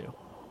word or two.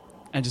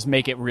 And just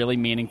make it really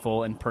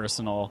meaningful and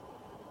personal.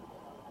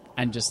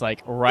 And just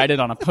like write it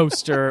on a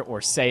poster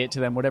or say it to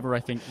them, whatever I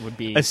think would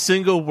be. A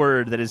single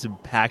word that is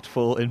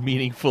impactful and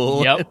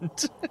meaningful. Yep.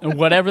 And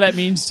whatever that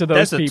means to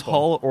those That's people. a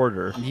tall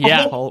order.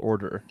 Yeah. A tall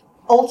order.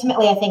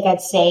 Ultimately, I think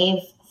I'd save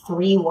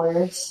 3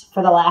 words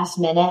for the last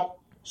minute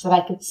so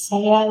that I could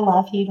say I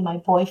love you to my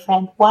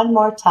boyfriend one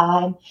more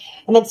time,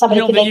 and then You somebody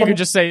don't could think make you a could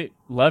just say,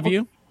 love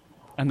you?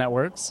 And that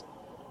works?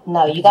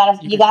 No, you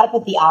gotta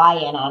put the I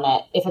in on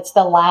it if it's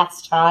the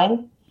last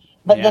time.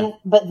 But Yeah.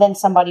 then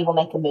somebody will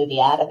make a movie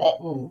out of it,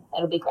 and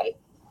it'll be great.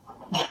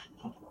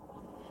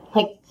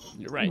 Like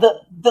You're right.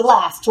 the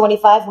last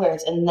 25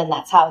 words, and then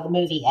that's how the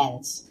movie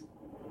ends.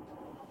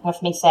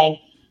 With me saying,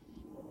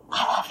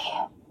 "I love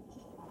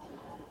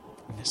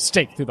you."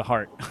 Stake through the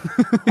heart.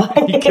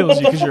 He kills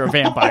you because you're a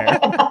vampire.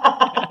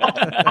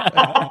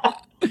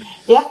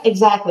 Yeah,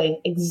 exactly.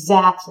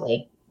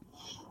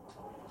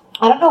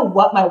 I don't know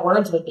what my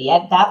words would be.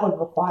 That would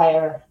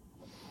require.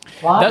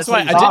 That's why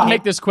I didn't thought.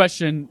 make this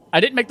question. I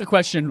didn't make the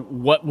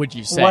question, what would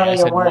you say? What are I your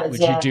said, what words?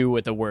 would Yeah. you do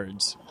with the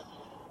words?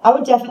 I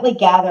would definitely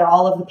gather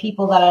all of the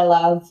people that I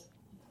love.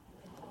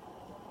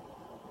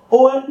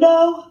 Or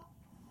no,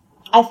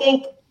 I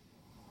think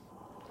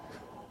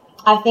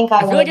I I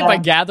feel would. like if I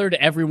gathered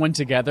everyone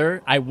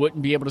together, I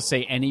wouldn't be able to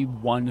say any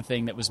one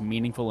thing that was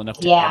meaningful enough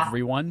to Yeah.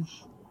 everyone.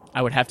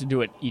 I would have to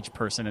do it each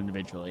person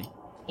individually.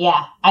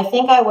 Yeah, I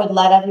think I would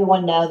let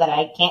everyone know that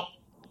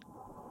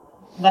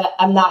that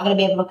I'm not going to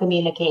be able to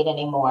communicate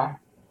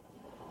anymore.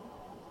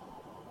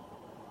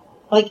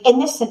 Like in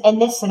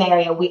this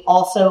scenario, we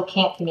also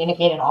can't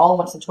communicate at all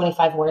once the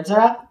 25 words are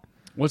up.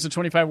 What's the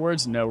 25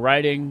 words? No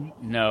writing,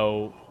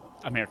 no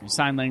American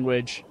Sign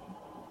Language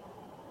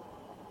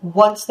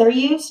Once they're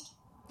used,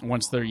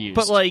 once they're used.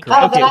 But, like,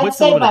 Correct. then I'd what's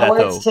the save limit of my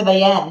that, words though? to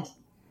the end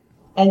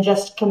and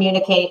just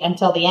communicate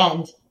until the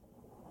end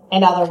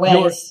in other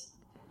ways.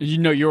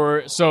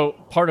 So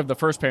part of the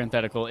first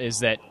parenthetical is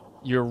that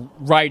your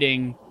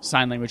writing,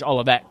 sign language, all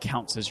of that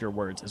counts as your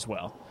words as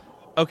well.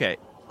 Okay.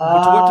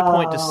 But to what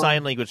point Oh. does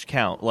sign language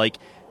count? Like,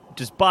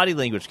 does body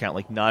language count?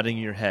 Like nodding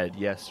your head,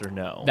 yes or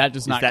no? That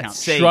does not that count.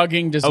 say-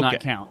 Shrugging does Okay. not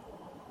count.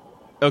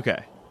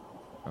 Okay.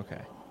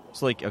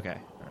 So, like, okay.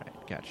 All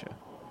right. Gotcha.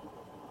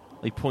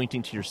 Like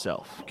pointing to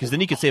yourself. Because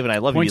then you could say when I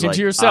love you. Pointing Like,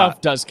 to yourself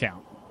does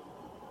count.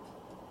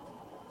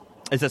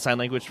 is that sign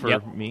language for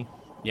Yep. me?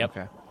 Yep.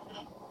 Okay.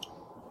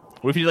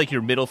 What if you do like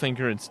your middle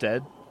finger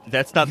instead?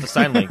 That's not the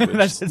sign language.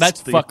 That's It's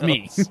something fuck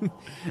me. else.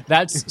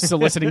 That's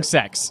soliciting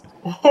sex.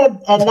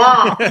 And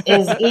that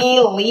is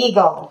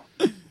illegal.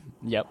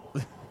 Yep.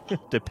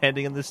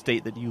 Depending on the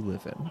state that you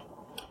live in.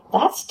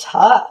 That's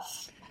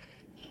tough.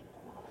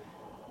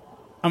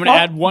 I'm going to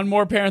What? add one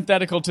more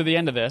parenthetical to the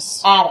end of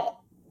this. Add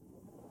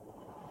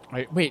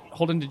it. Wait,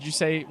 Holden, did you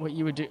say what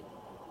you would do?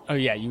 Oh,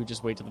 yeah, you would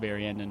just wait till the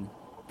very end and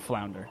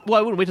flounder. Well,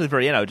 I wouldn't wait till the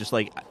very end. I would just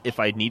like, if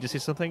I need to say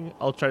something,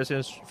 I'll try to say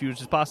as few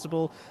as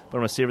possible, but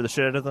I'm going to savor the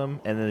shit out of them,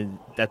 and then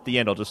at the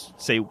end, I'll just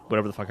say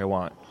whatever the fuck I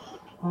want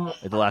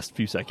at the last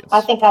few seconds.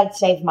 I think I'd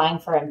save mine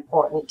for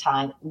important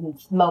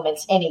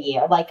moments in a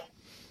year, like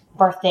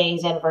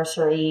birthdays,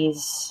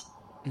 anniversaries,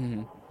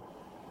 that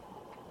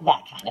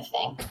kind of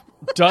thing.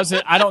 Does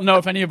it? I don't know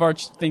if any of our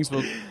things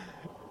will...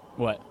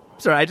 What?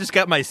 Sorry, I just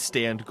got my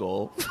stand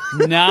goal.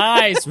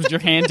 Nice. Was your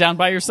hand down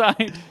by your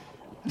side?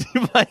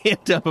 My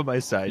hand up on my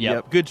side. Yep.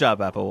 Yep. Good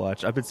job, Apple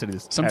Watch. I've been sitting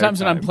this. Sometimes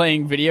when entire I'm time.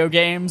 playing video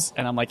games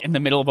and I'm like in the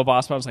middle of a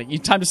boss battle, I was like, "You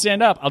time to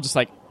stand up." I'll just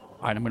like,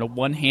 all right, I'm going to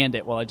one-hand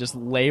it while I just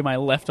lay my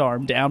left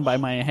arm down by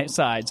my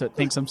side so it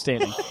thinks I'm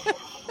standing.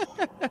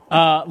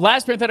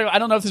 Last parenthetical, I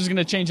don't know if this is going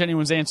to change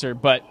anyone's answer,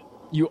 but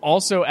you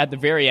also, at the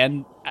very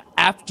end,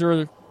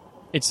 after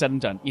it's said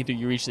and done, either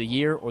you reach the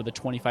year or the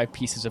 25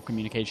 pieces of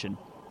communication,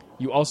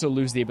 you also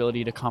lose the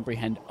ability to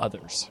comprehend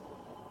others.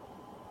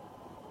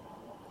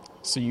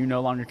 So you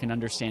no longer can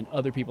understand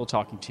other people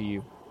talking to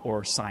you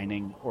or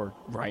signing or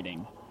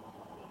writing.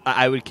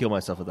 I would kill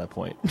myself at that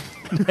point.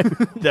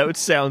 That would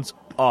sound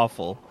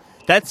awful.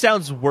 That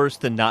sounds worse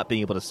than not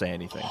being able to say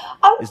anything.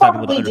 I would Is not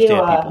being able to probably do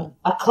understand people.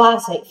 a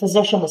classic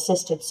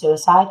physician-assisted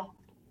suicide.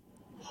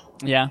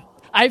 Yeah.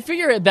 I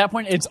figure at that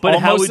point it's But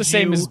how almost would the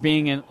same you- as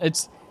being in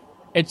it's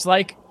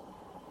like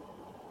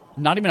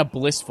not even a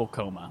blissful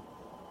coma.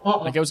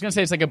 Like I was gonna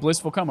say it's like a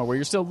blissful coma where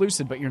you're still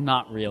lucid but you're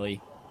not really.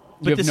 You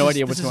But have this no is-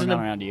 idea this what's is going an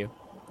on around you.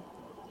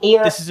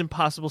 this is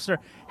impossible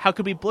scenario. How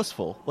could it be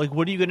blissful? Like,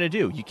 what are you going to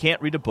do? You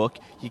can't read a book.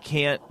 You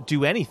can't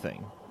do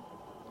anything.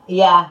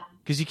 Yeah.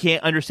 Because you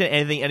can't understand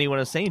anything anyone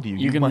is saying to you.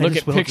 You can look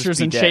at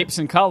pictures and shapes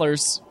and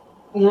colors.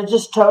 You're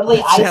just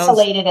totally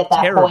isolated at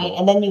that terrible. point,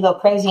 and then you go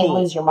crazy and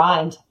lose your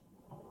mind.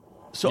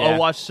 So Yeah. I'll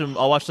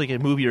watch like a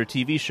movie or a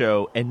TV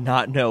show and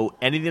not know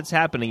anything that's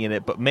happening in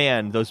it, but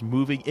man, those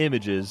moving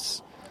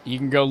images. You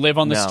can go live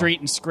on the street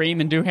and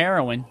scream and do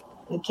heroin.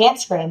 You can't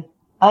scream.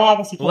 I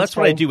guess you can't That's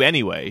scream. what I do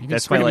anyway. You can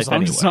That's scream my as life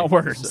long anyway. as it's not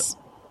words.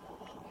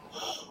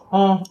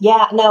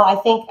 Yeah, no, I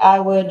think I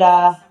would...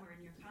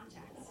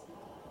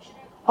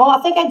 I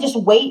think I'd just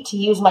wait to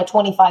use my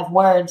 25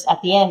 words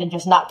at the end and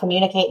just not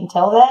communicate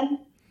until then.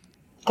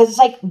 Because it's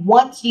like,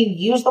 once you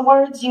use the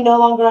words, you no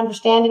longer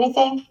understand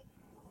anything.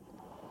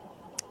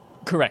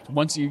 Correct.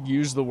 Once you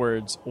use the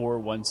words or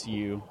once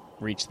you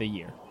reach the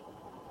year.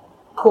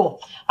 Cool.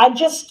 I'd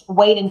just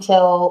wait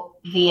until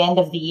the end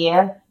of the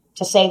year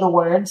to say the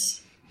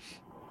words.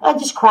 I'd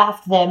just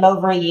craft them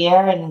over a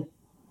year and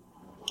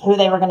who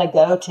they were going to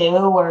go to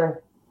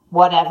or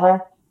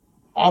whatever.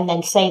 And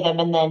then say them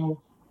and then...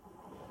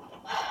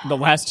 The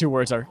last two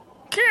words are,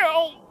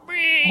 kill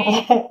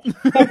me!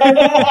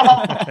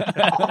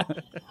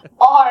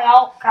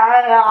 Oil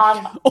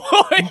can.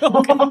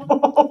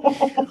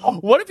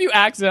 What if you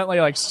accidentally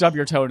like stub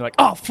your toe and you're like,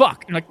 oh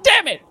fuck, and you're like,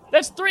 damn it,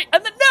 that's 3,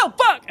 and then no,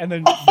 fuck, and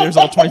then there's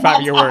all 25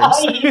 of your words.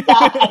 Oh, you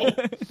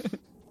die.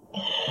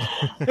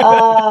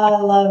 I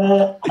love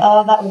it.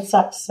 Oh, that would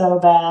suck so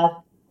bad.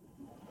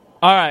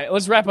 All right,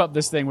 let's wrap up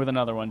this thing with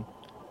another one.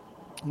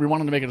 We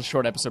wanted to make it a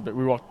short episode, but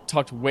we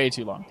talked way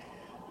too long.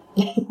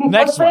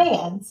 Next We're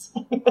one. friends.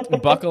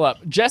 Buckle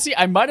up. Jesse,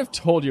 I might have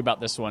told you about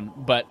this one,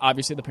 but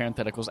obviously the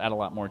parentheticals add a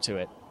lot more to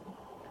it.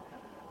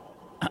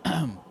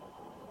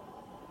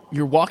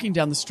 You're walking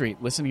down the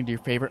street listening to your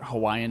favorite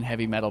Hawaiian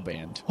heavy metal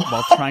band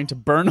while trying to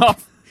burn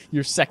off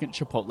your second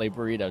Chipotle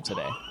burrito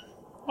today.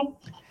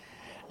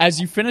 As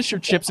you finish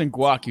your chips and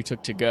guac you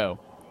took to go,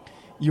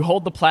 you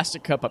hold the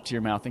plastic cup up to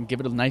your mouth and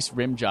give it a nice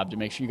rim job to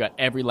make sure you got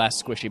every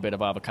last squishy bit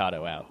of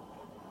avocado out.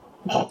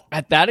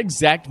 At that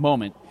exact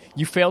moment,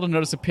 you fail to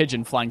notice a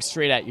pigeon flying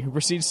straight at you who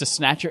proceeds to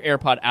snatch your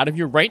AirPod out of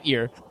your right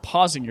ear,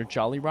 pausing your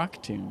Jolly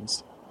Rock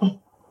tunes.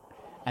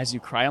 As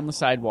you cry on the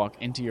sidewalk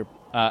into your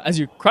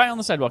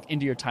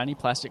tiny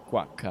plastic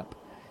guac cup,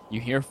 you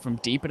hear from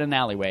deep in an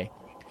alleyway,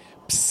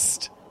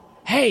 "Psst!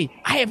 Hey,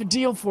 I have a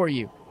deal for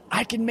you.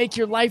 I can make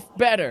your life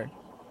better."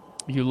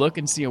 You look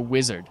and see a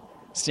wizard,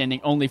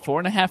 standing only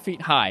 4.5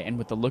 feet high and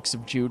with the looks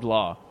of Jude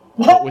Law,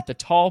 but with the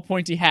tall,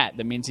 pointy hat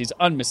that means he's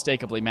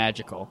unmistakably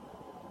magical.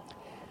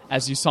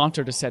 As you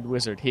saunter to said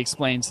wizard, he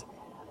explains,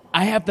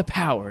 "I have the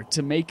power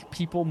to make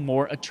people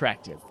more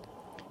attractive.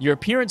 Your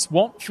appearance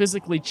won't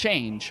physically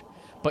change,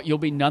 but you'll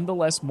be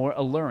nonetheless more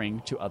alluring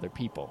to other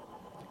people.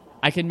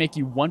 I can make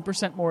you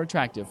 1% more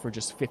attractive for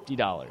just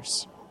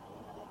 $50.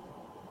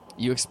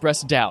 You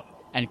express doubt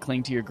and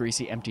cling to your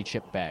greasy, empty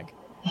chip bag.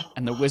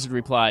 And the wizard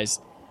replies,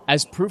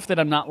 "As proof that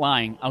I'm not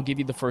lying, I'll give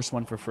you the first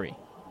one for free."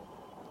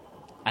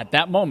 At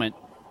that moment,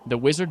 the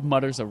wizard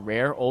mutters a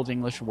rare Old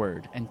English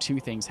word, and two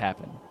things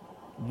happen.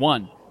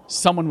 One,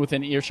 someone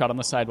within earshot on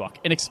the sidewalk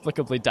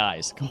inexplicably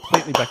dies,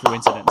 completely by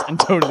coincidence and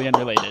totally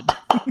unrelated.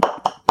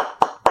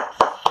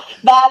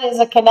 That is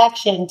a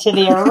connection to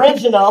the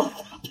original.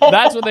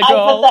 That's what they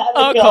call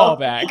a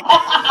callback.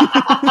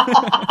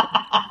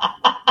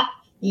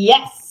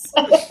 Yes.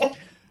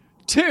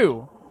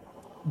 Two,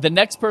 the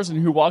next person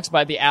who walks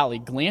by the alley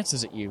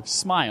glances at you,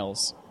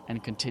 smiles,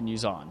 and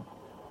continues on.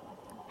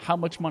 How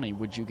much money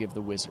would you give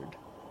the wizard?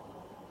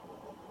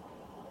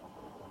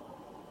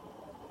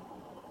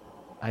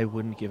 I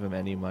wouldn't give him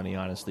any money,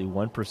 honestly.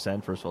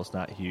 1%, first of all, it's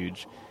not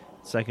huge.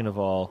 Second of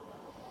all,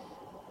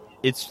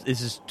 this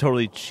is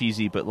totally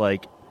cheesy, but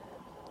like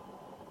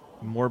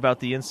more about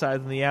the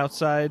inside than the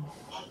outside.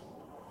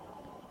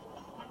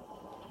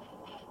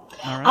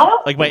 All right.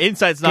 Like my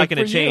inside's not Good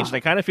going for to change. you. And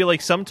I kind of feel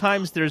like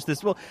sometimes there's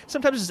this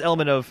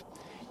element of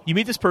you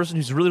meet this person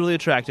who's really, really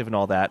attractive and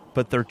all that,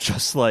 but they're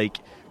just like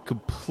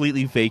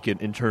completely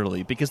vacant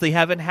internally because they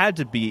haven't had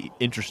to be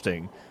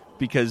interesting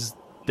because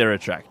they're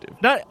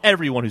attractive. Not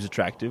everyone who's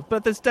attractive,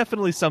 but that's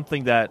definitely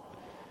something that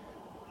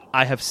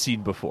I have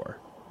seen before.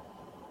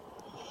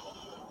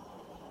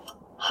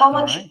 How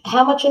much? right.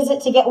 How much is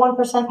it to get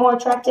 1% more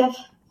attractive?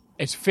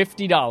 It's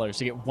 $50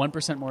 to get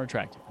 1% more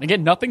attractive. And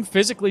again, nothing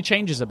physically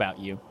changes about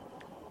you.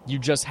 You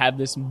just have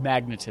this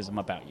magnetism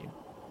about you.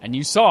 And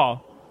you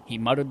saw, he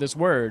muttered this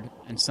word,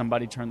 and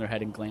somebody turned their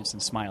head and glanced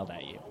and smiled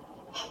at you.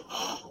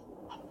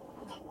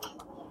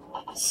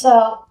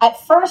 So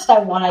at first I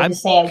wanted to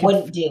say I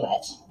wouldn't do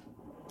it.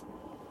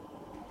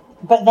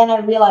 But then I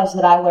realized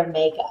that I wear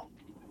makeup.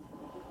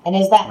 And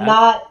is that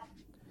not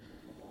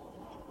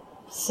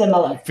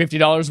similar?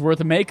 $50 worth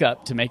of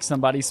makeup to make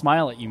somebody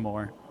smile at you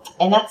more.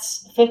 And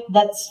that's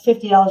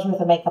 $50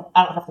 worth of makeup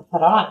I don't have to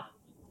put on.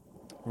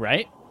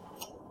 Right?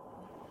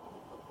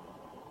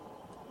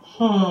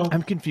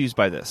 I'm confused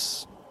by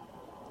this.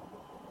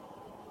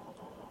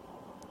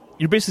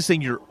 You're basically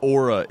saying your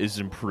aura is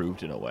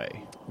improved in a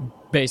way.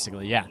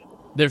 Basically, yeah.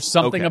 There's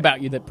something Okay.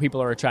 about you that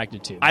people are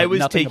attracted to. I but was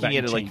nothing taking about you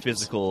it as like changes.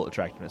 physical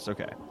attractiveness.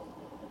 Okay.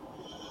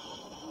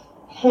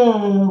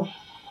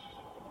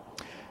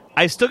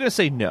 I'm still going to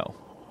say no.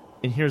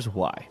 And here's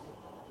why.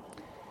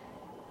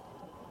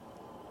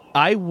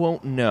 I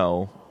won't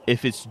know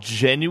if it's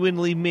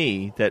genuinely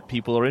me that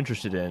people are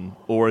interested in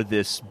or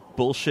this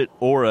bullshit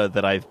aura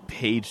that I've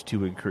paid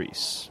to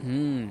increase.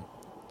 Am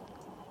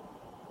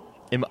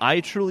I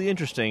truly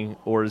interesting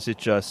or is it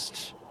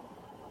just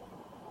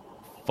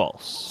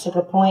false? That's a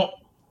good point.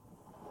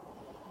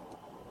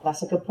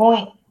 That's a good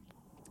point.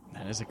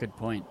 That is a good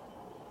point.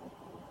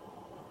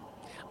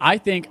 I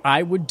think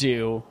I would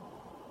do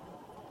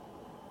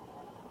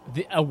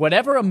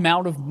whatever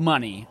amount of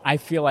money I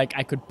feel like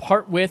I could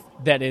part with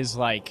that is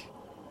like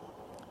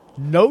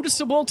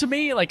noticeable to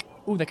me. Like,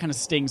 ooh, that kind of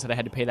stings that I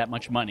had to pay that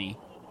much money,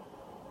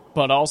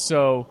 but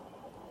also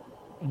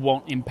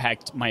won't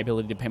impact my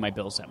ability to pay my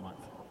bills that month.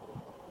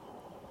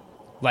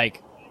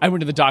 Like, I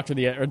went to the doctor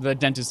or the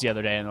dentist the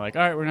other day, and they're like,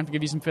 all right, we're going to have to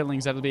give you some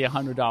fillings. That'll be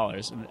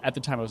 $100. And at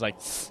the time, I was like,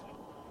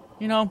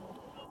 you know,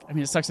 I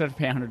mean, it sucks that I have to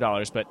pay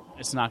 $100, but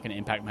it's not going to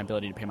impact my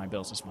ability to pay my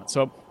bills this month.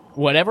 So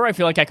whatever I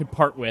feel like I could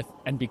part with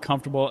and be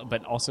comfortable,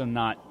 but also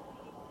not,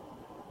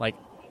 like,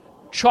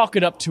 chalk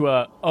it up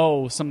to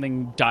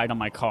something died on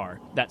my car.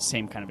 That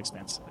same kind of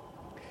expense.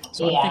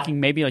 So Yeah. I'm thinking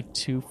maybe like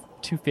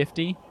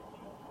 $250.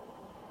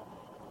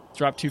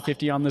 Drop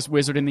 $250 on this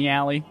wizard in the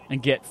alley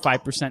and get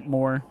 5%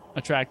 more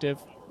attractive.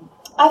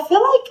 I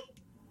feel like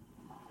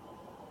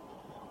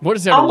What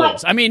is there to I might-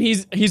 lose? I mean,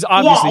 he's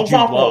obviously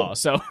exactly. Jude Law,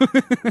 so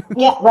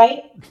yeah,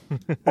 right?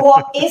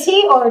 Well, is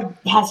he, or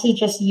has he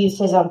just used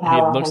his own it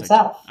power on looks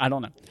himself? like I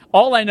don't know.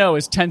 All I know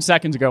is 10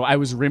 seconds ago I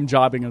was rim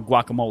jobbing a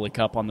guacamole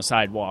cup on the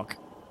sidewalk.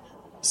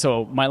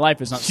 So my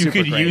life is not You super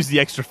could great. use the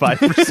extra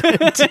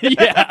 5%.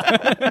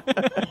 Yeah.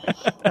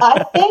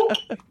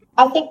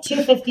 I think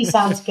 250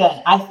 sounds good.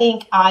 I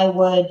think I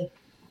would,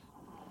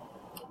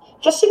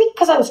 just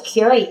because I was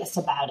curious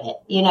about it,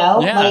 you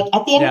know? Yeah. Like,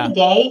 at the end of the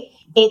day,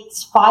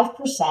 it's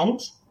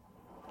 5%.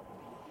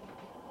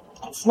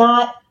 It's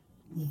not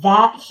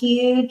that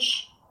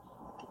huge.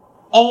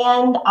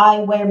 And I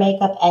wear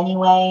makeup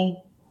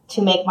anyway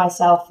to make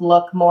myself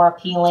look more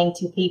appealing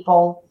to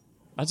people.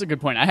 That's a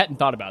good point. I hadn't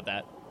thought about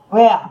that.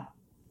 Yeah.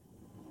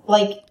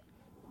 Like,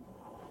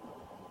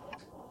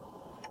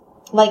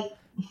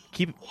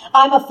 Keep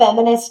I'm a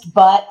feminist,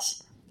 but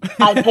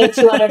I pay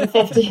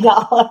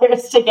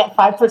 $250 to get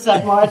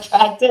 5% more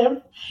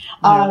attractive.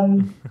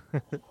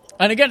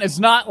 And again, it's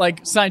not like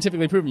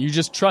scientifically proven. You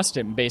just trust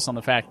him based on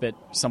the fact that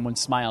someone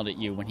smiled at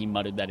you when he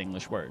muttered that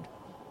English word.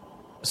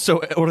 So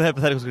what the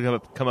hypotheticals going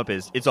to come up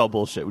is, it's all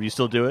bullshit. Would you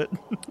still do it?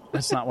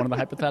 That's not one of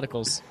the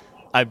hypotheticals.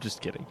 I'm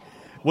just kidding.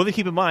 One thing to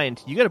keep in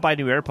mind, you got to buy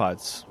new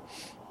AirPods.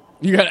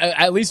 You got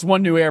at least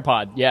one new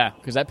AirPod, yeah,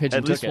 because that pigeon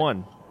At least took it.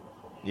 one.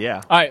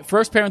 Yeah. All right,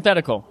 first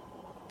parenthetical.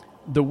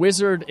 The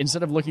wizard,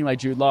 instead of looking like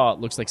Jude Law,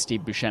 looks like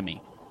Steve Buscemi.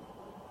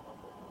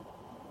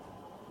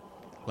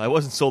 Well, I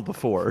wasn't sold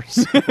before.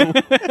 So.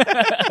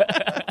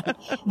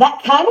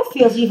 That kind of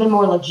feels even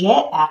more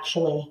legit,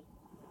 actually.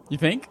 You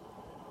think?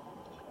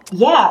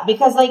 Yeah,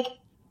 because, like,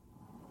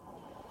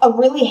 a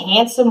really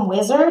handsome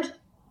wizard,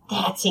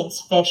 that seems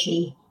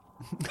fishy.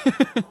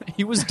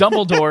 He was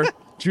Dumbledore.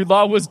 Jude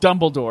Law was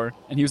Dumbledore,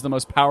 and he was the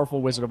most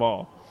powerful wizard of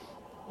all.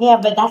 Yeah,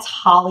 but that's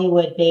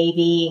Hollywood,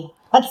 baby.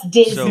 That's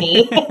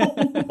Disney.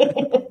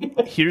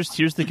 Here's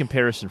the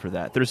comparison for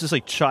that. There's this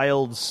like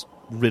child's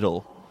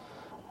riddle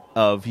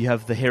of, you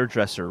have the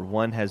hairdresser.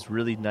 One has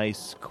really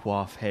nice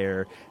coif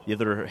hair. The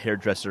other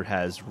hairdresser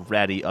has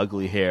ratty,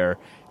 ugly hair.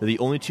 They're the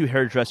only two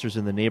hairdressers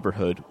in the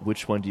neighborhood.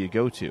 Which one do you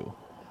go to?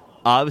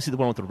 Obviously the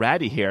one with the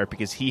ratty hair,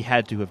 because he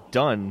had to have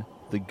done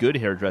the good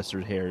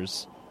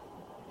hairdresser's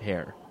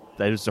hair.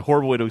 That is a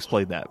horrible way to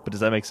explain that, but does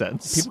that make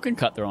sense? People can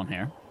cut their own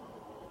hair,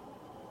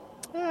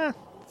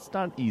 It's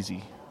not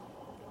easy.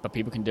 but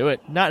people can do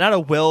it. Not a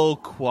well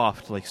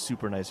coiffed, like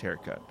super nice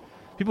haircut.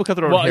 People cut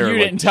their own Well, hair. you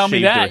like, didn't tell me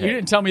shave their that. head. You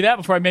didn't tell me that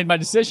before I made my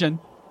decision.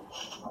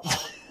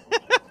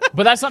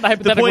 But that's not the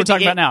hypothetical we're point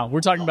talking is- about now.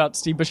 We're talking about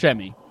Steve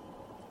Buscemi.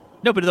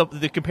 No, but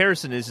the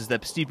comparison is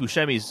that Steve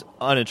Buscemi's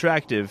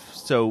unattractive,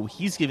 so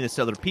he's giving this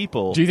to other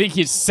people. Do you think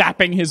he's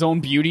sapping his own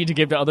beauty to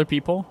give to other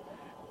people?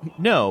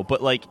 No,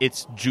 but like,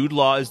 it's Jude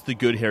Law is the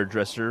good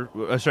hairdresser.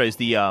 Sorry, is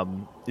the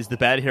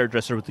bad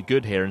hairdresser with the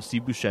good hair, and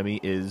Steve Buscemi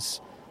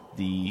is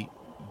the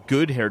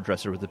good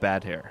hairdresser with the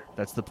bad hair.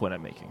 That's the point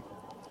I'm making.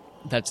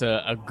 That's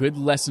a good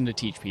lesson to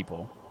teach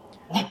people.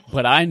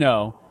 But I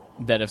know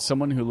that if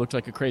someone who looked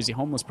like a crazy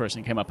homeless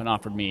person came up and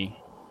offered me,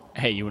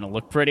 hey, you want to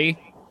look pretty?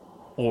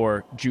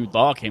 Or Jude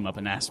Law came up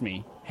and asked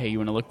me, hey, you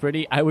want to look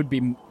pretty? I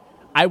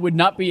would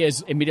not be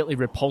as immediately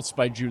repulsed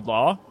by Jude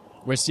Law,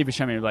 where Steve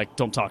Buscemi would be like,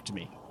 don't talk to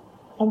me.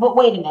 But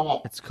wait a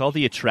minute. It's called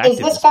the Is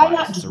attractiveness this guy bias.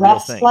 not It's a real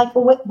dressed thing. like a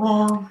wizard?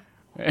 Well,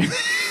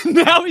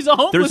 Now he's a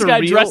homeless There's a guy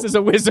real- dressed as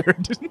a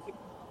wizard.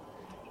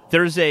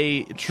 There's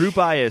a true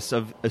bias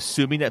of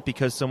assuming that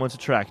because someone's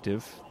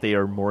attractive, they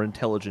are more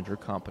intelligent or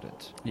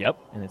competent, Yep.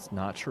 and it's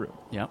not true.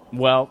 Yep.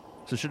 Well,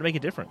 So it shouldn't make a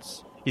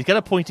difference. He's got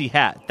a pointy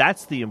hat.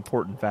 That's the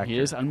important factor. he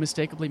is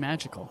unmistakably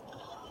magical.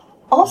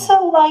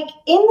 Also, like,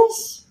 in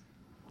this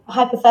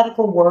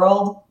hypothetical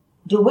world,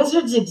 do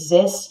wizards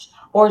exist?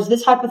 Or is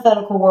this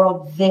hypothetical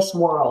world this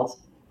world?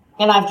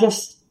 And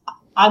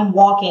I'm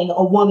walking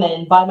a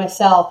woman by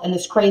myself and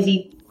this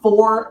crazy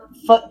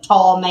 4-foot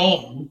tall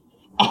man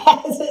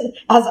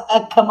has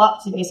come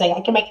up to me saying,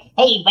 I can make,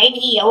 hey, baby,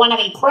 you want to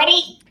be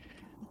pretty?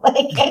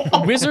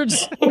 Like,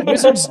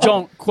 wizards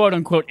don't, quote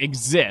unquote,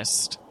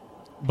 exist,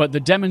 but the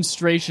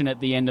demonstration at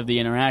the end of the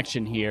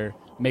interaction here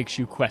makes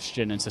you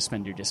question and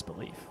suspend your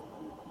disbelief.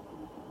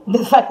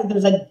 The fact that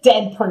there's a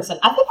dead person.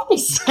 I think I'd be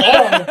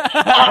scared,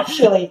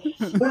 actually.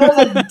 If there's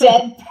a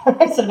dead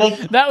person. Like,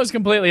 that was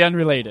completely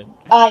unrelated.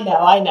 I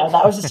know.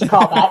 That was just a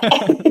callback.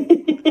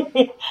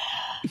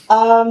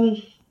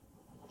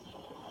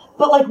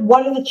 But, like,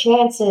 what are the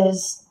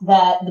chances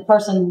that the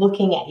person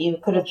looking at you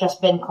could have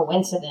just been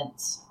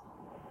coincidence?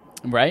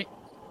 Right?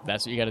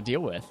 That's what you got to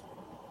deal with.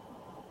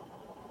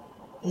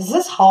 Is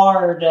this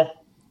hard?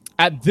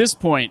 At this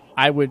point,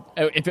 I would,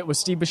 if it was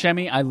Steve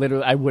Buscemi, I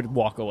would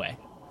walk away.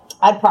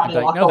 I'd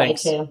probably walk away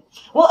too.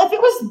 Well, if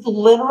it was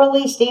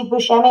literally Steve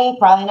Buscemi,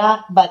 probably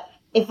not. But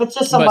if it's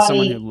just somebody, but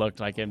someone who looked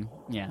like him,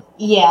 yeah,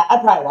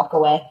 I'd probably walk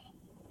away.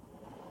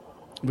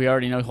 We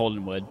already know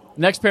Holden would.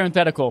 Next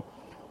parenthetical: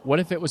 what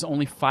if it was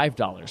only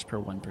 $5 per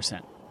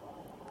 1%?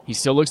 He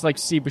still looks like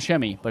Steve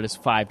Buscemi, but it's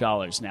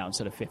 $5 now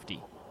instead of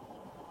 $50.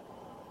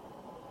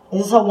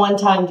 Is this a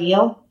one-time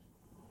deal?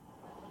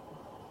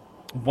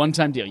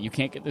 One-time deal. You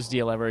can't get this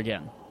deal ever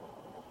again.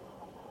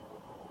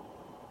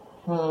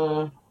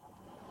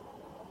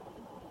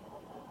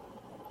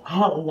 I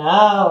don't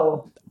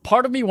know.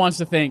 Part of me wants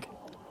to think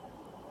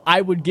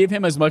I would give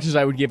him as much as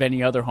I would give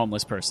any other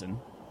homeless person.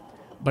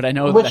 But I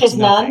know that's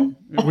nothing.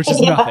 None. Which is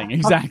nothing,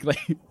 exactly.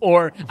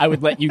 Or I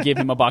would let you give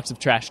him a box of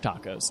trash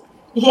tacos.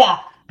 Yeah,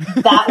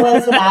 that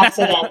was an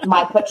accident.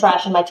 I put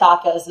trash in my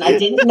tacos, and I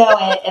didn't know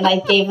it, and I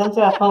gave them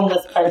to a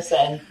homeless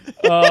person.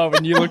 Oh,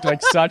 and you looked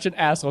like such an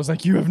asshole. I was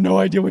like, you have no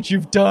idea what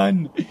you've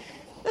done.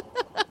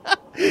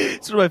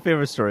 It's one of my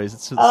favorite stories.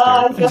 It's so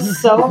I feel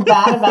so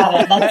bad about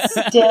it. That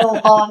still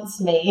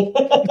haunts me.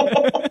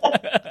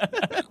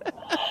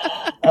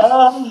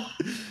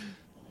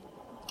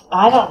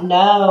 I don't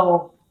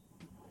know.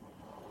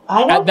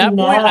 At that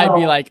point, I'd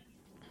be like,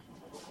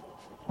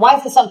 why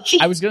is this so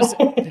cheap? I was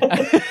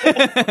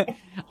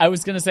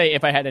gonna say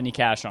if I had any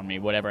cash on me,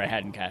 whatever I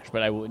had in cash,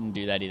 but I wouldn't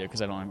do that either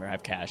because I don't ever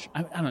have cash.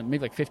 I don't know,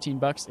 maybe like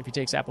 $15 if he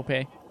takes Apple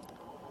Pay.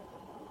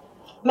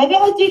 Maybe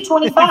I would do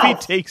 25. If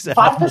he takes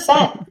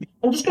 5%.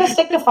 I'm just gonna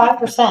stick to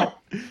 5%.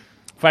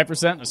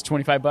 5%. That's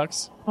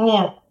 $25. Yeah.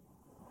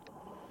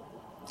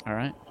 All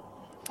right.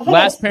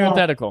 Last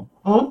parenthetical.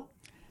 Yeah. Mm-hmm.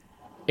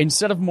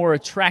 Instead of more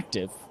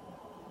attractive,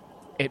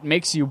 it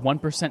makes you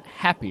 1%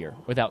 happier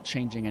without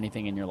changing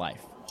anything in your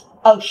life.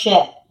 Oh,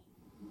 shit.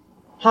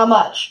 How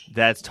much?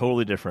 That's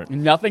totally different.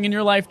 Nothing in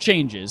your life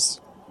changes.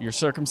 Your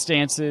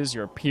circumstances,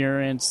 your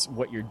appearance,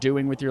 what you're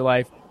doing with your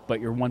life, but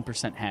you're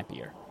 1%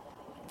 happier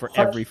for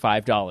every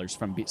 $5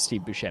 from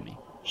Steve Buscemi.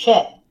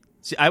 Shit.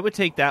 See, I would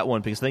take that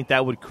one because I think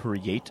that would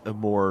create a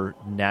more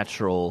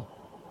natural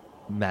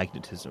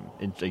magnetism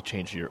and like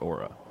change your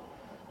aura.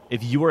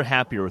 If you are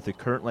happier with the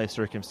current life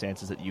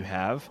circumstances that you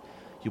have,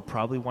 you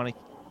probably want to,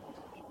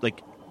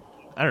 like,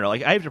 I don't know,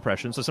 like I have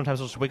depression, so sometimes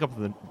I'll just wake up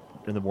in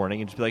the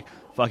morning and just be like,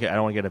 fuck it, I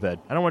don't want to get out of bed.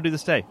 I don't want to do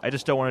this day. I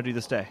just don't want to do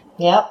this day.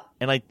 Yep.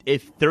 And like,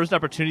 if there was an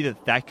opportunity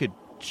that could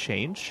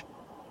change,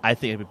 I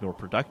think I'd be more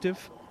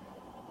productive.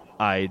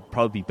 I'd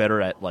probably be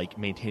better at like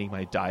maintaining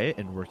my diet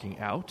and working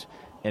out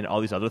and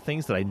all these other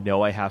things that I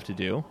know I have to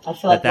do. I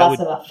feel like that less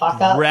would of a fuck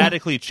up.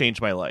 radically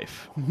change my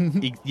life.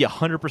 Yeah,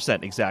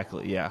 100%,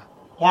 exactly. Yeah.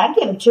 Yeah, I'd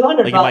give him $200.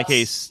 Like in my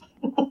case,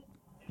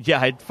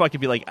 yeah, I'd fucking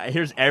be like,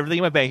 here's everything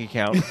in my bank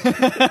account.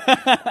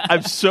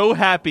 I'm so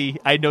happy.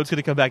 I know it's going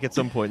to come back at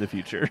some point in the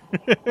future.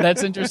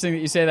 That's interesting that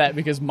you say that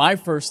because my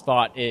first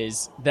thought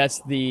is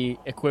that's the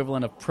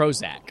equivalent of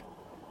Prozac.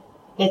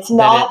 It's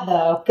not,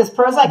 though, because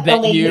Prozac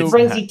only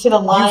brings you to the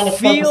line of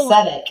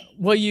copacetic.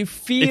 Well, you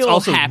feel it's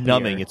also happier.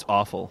 Numbing. It's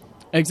awful.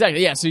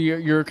 Exactly, yeah. So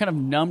you're kind of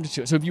numbed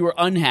to it. So if you were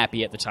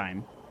unhappy at the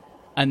time,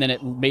 and then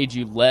it made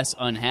you less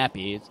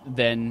unhappy,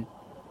 then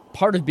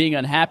part of being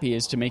unhappy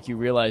is to make you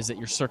realize that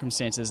your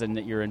circumstances and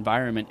that your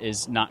environment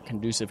is not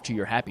conducive to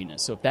your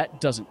happiness. So if that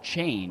doesn't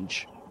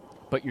change,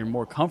 but you're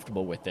more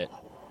comfortable with it,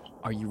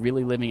 are you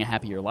really living a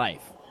happier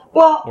life?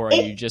 Well, or are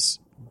you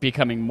just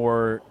becoming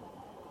more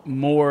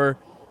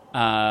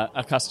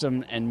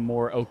accustomed and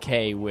more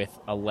okay with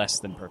a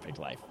less than perfect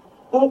life?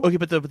 Okay,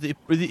 but the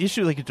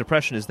issue like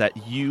depression is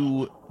that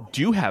you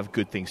do have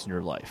good things in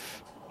your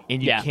life,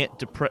 and you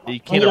can't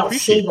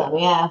appreciate them.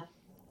 Yeah,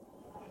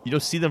 you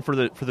don't see them for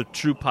the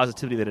true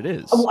positivity that it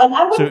is.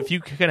 So if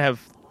you kind of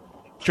have,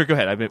 sure, go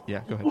ahead. Go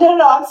ahead. No,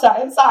 I'm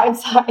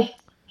sorry.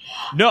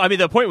 No, I mean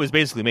the point was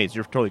basically made. So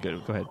you're totally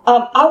good. Go ahead.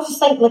 I was just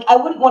saying, like, I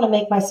wouldn't want to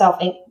make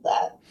myself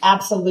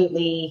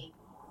absolutely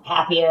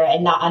happier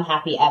and not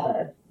unhappy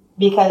ever,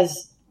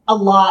 because a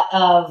lot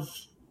of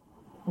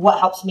what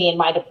helps me in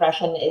my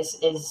depression is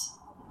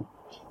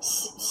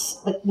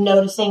like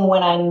noticing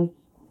when I'm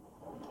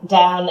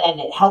down, and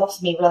it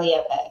helps me really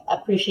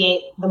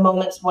appreciate the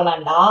moments when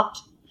I'm not.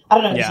 I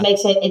don't know.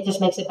 It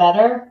just makes it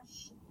better.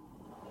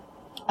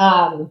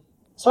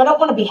 So I don't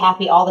want to be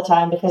happy all the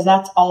time, because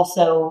that's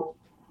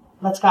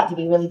got to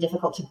be really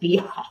difficult to be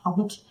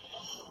around.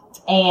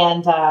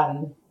 And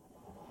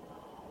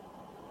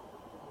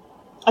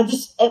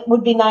it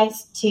would be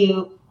nice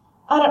to,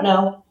 I don't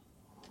know,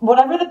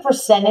 whatever the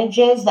percentage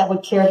is that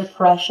would cure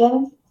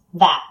depression,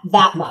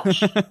 that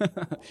much.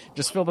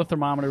 Just fill the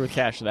thermometer with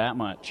cash that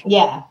much.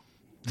 Yeah.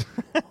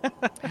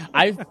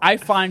 I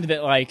find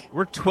that, like,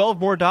 we're $12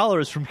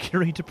 more from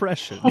curing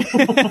depression.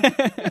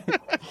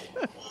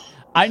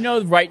 I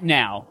know right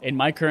now in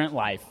my current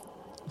life,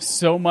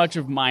 so much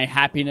of my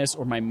happiness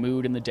or my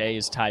mood in the day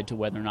is tied to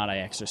whether or not I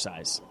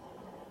exercise.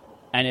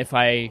 And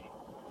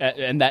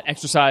and that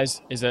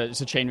exercise is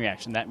a chain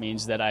reaction. That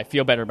means that I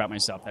feel better about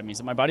myself. That means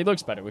that my body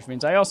looks better, which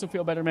means I also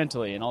feel better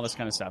mentally and all this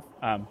kind of stuff.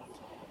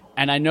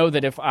 And I know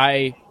that if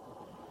I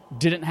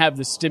didn't have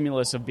the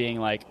stimulus of being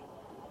like,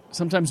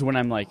 sometimes when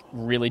I'm like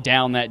really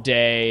down that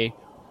day,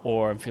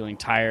 or I'm feeling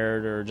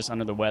tired or just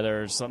under the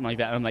weather or something like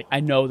that, I'm like, I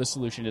know the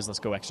solution is let's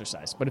go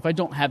exercise. But if I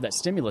don't have that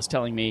stimulus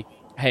telling me,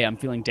 hey, I'm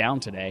feeling down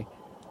today,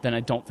 then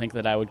I don't think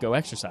that I would go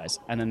exercise.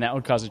 And then that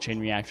would cause a chain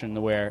reaction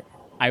to where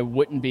I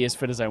wouldn't be as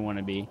fit as I want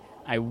to be.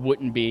 I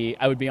would be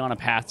on a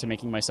path to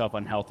making myself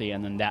unhealthy,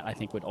 and then that, I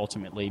think, would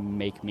ultimately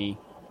make me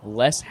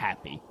less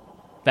happy.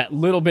 That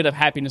little bit of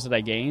happiness that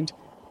I gained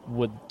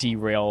would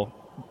derail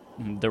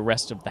the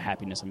rest of the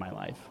happiness of my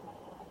life.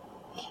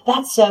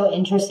 That's so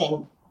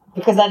interesting,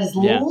 because that is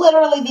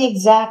literally the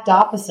exact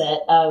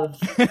opposite of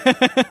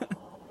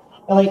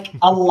like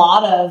a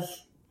lot of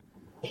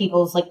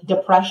people's like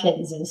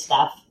depressions and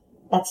stuff.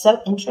 That's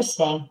so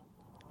interesting.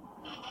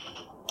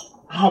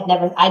 I'd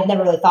never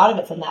really thought of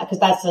it from that, because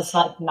that's just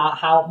not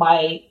how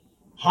my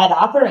head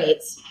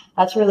operates.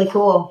 That's really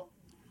cool.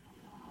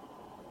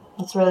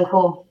 That's really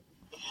cool.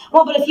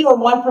 Well, but if you were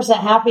 1%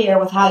 happier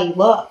with how you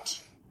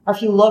looked, or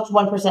if you looked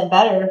 1%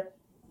 better,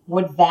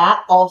 would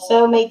that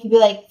also make you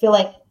feel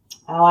like,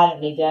 oh, I don't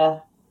need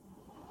to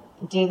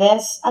do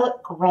this? I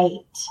look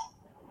great.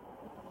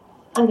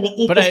 I'm going to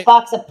eat this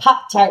box of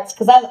Pop-Tarts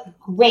because I look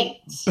great.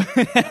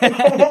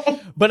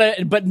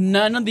 But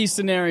none of these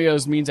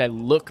scenarios means I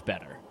look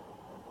better.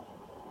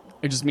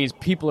 It just means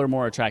people are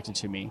more attracted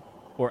to me,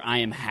 or I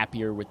am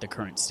happier with the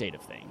current state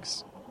of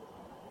things.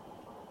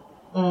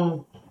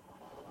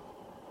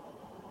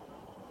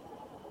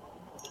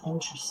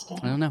 Interesting.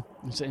 I don't know.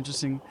 It's an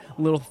interesting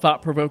little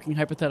thought-provoking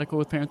hypothetical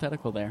with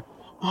parenthetical there.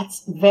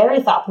 That's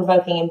very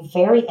thought-provoking and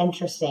very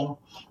interesting.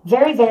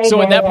 Very, very, so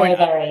very, at that very, point,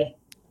 very.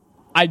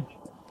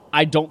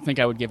 I don't think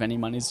I would give any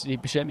money to Steve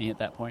Buscemi at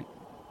that point.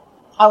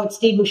 Oh, it's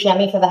Steve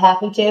Buscemi for the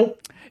happy too?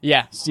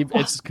 Yeah, Steve.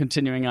 It's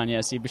continuing on. Yeah,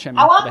 Steve Buscemi.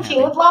 I want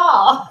Jude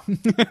Law.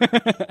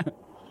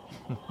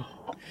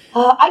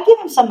 I'd give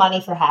him some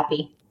money for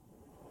happy.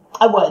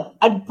 I would.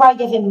 I'd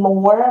probably give him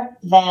more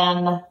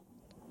than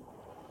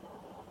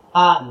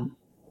I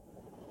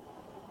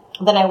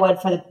would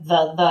for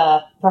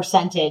the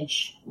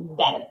percentage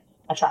better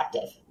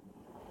attractive.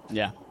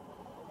 Yeah.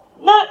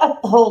 Not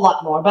a whole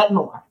lot more, but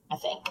more, I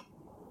think.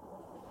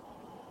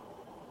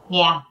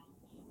 Yeah.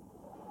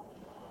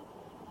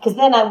 Because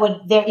then that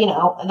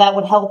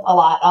would help a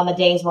lot on the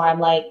days where I'm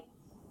like,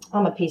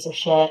 I'm a piece of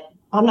shit.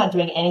 I'm not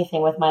doing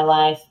anything with my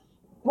life.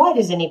 Why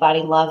does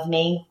anybody love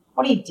me?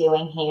 What are you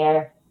doing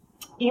here?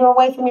 You're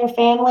away from your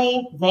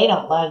family. They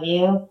don't love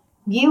you.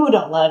 You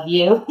don't love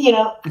you.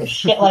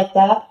 Shit like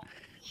that.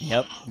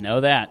 Yep, know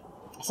that.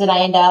 So then I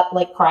end up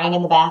like crying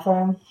in the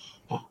bathroom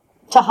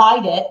to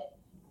hide it.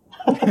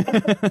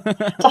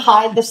 To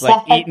hide the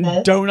sadness. Like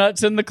eating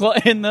donuts in the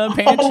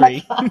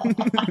pantry.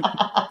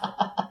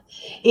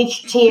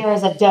 Each tear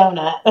is a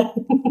donut.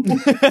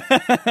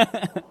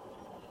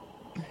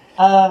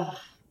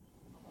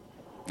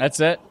 That's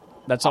it.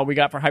 That's all we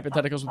got for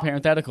hypotheticals with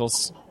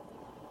parentheticals.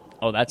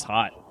 Oh, that's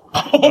hot.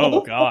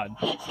 Oh, God.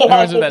 There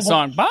was that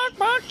song, bark,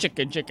 bark,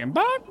 chicken, chicken,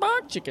 bark,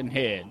 bark, chicken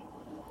head.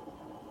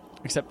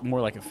 Except more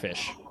like a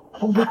fish.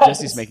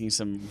 Jesse's making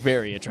some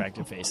very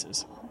attractive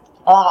faces.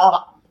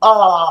 I'm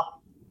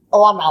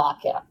not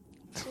like it.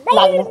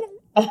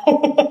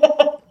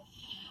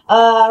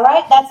 All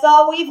right, that's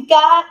all we've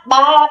got,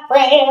 my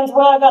friends.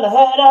 We're going to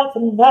head out for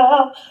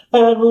now,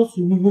 and we'll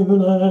see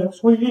you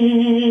next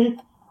week.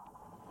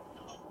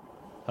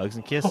 Hugs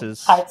and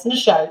kisses. Hearts and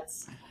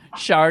sharts.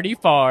 Shardy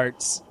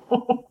farts.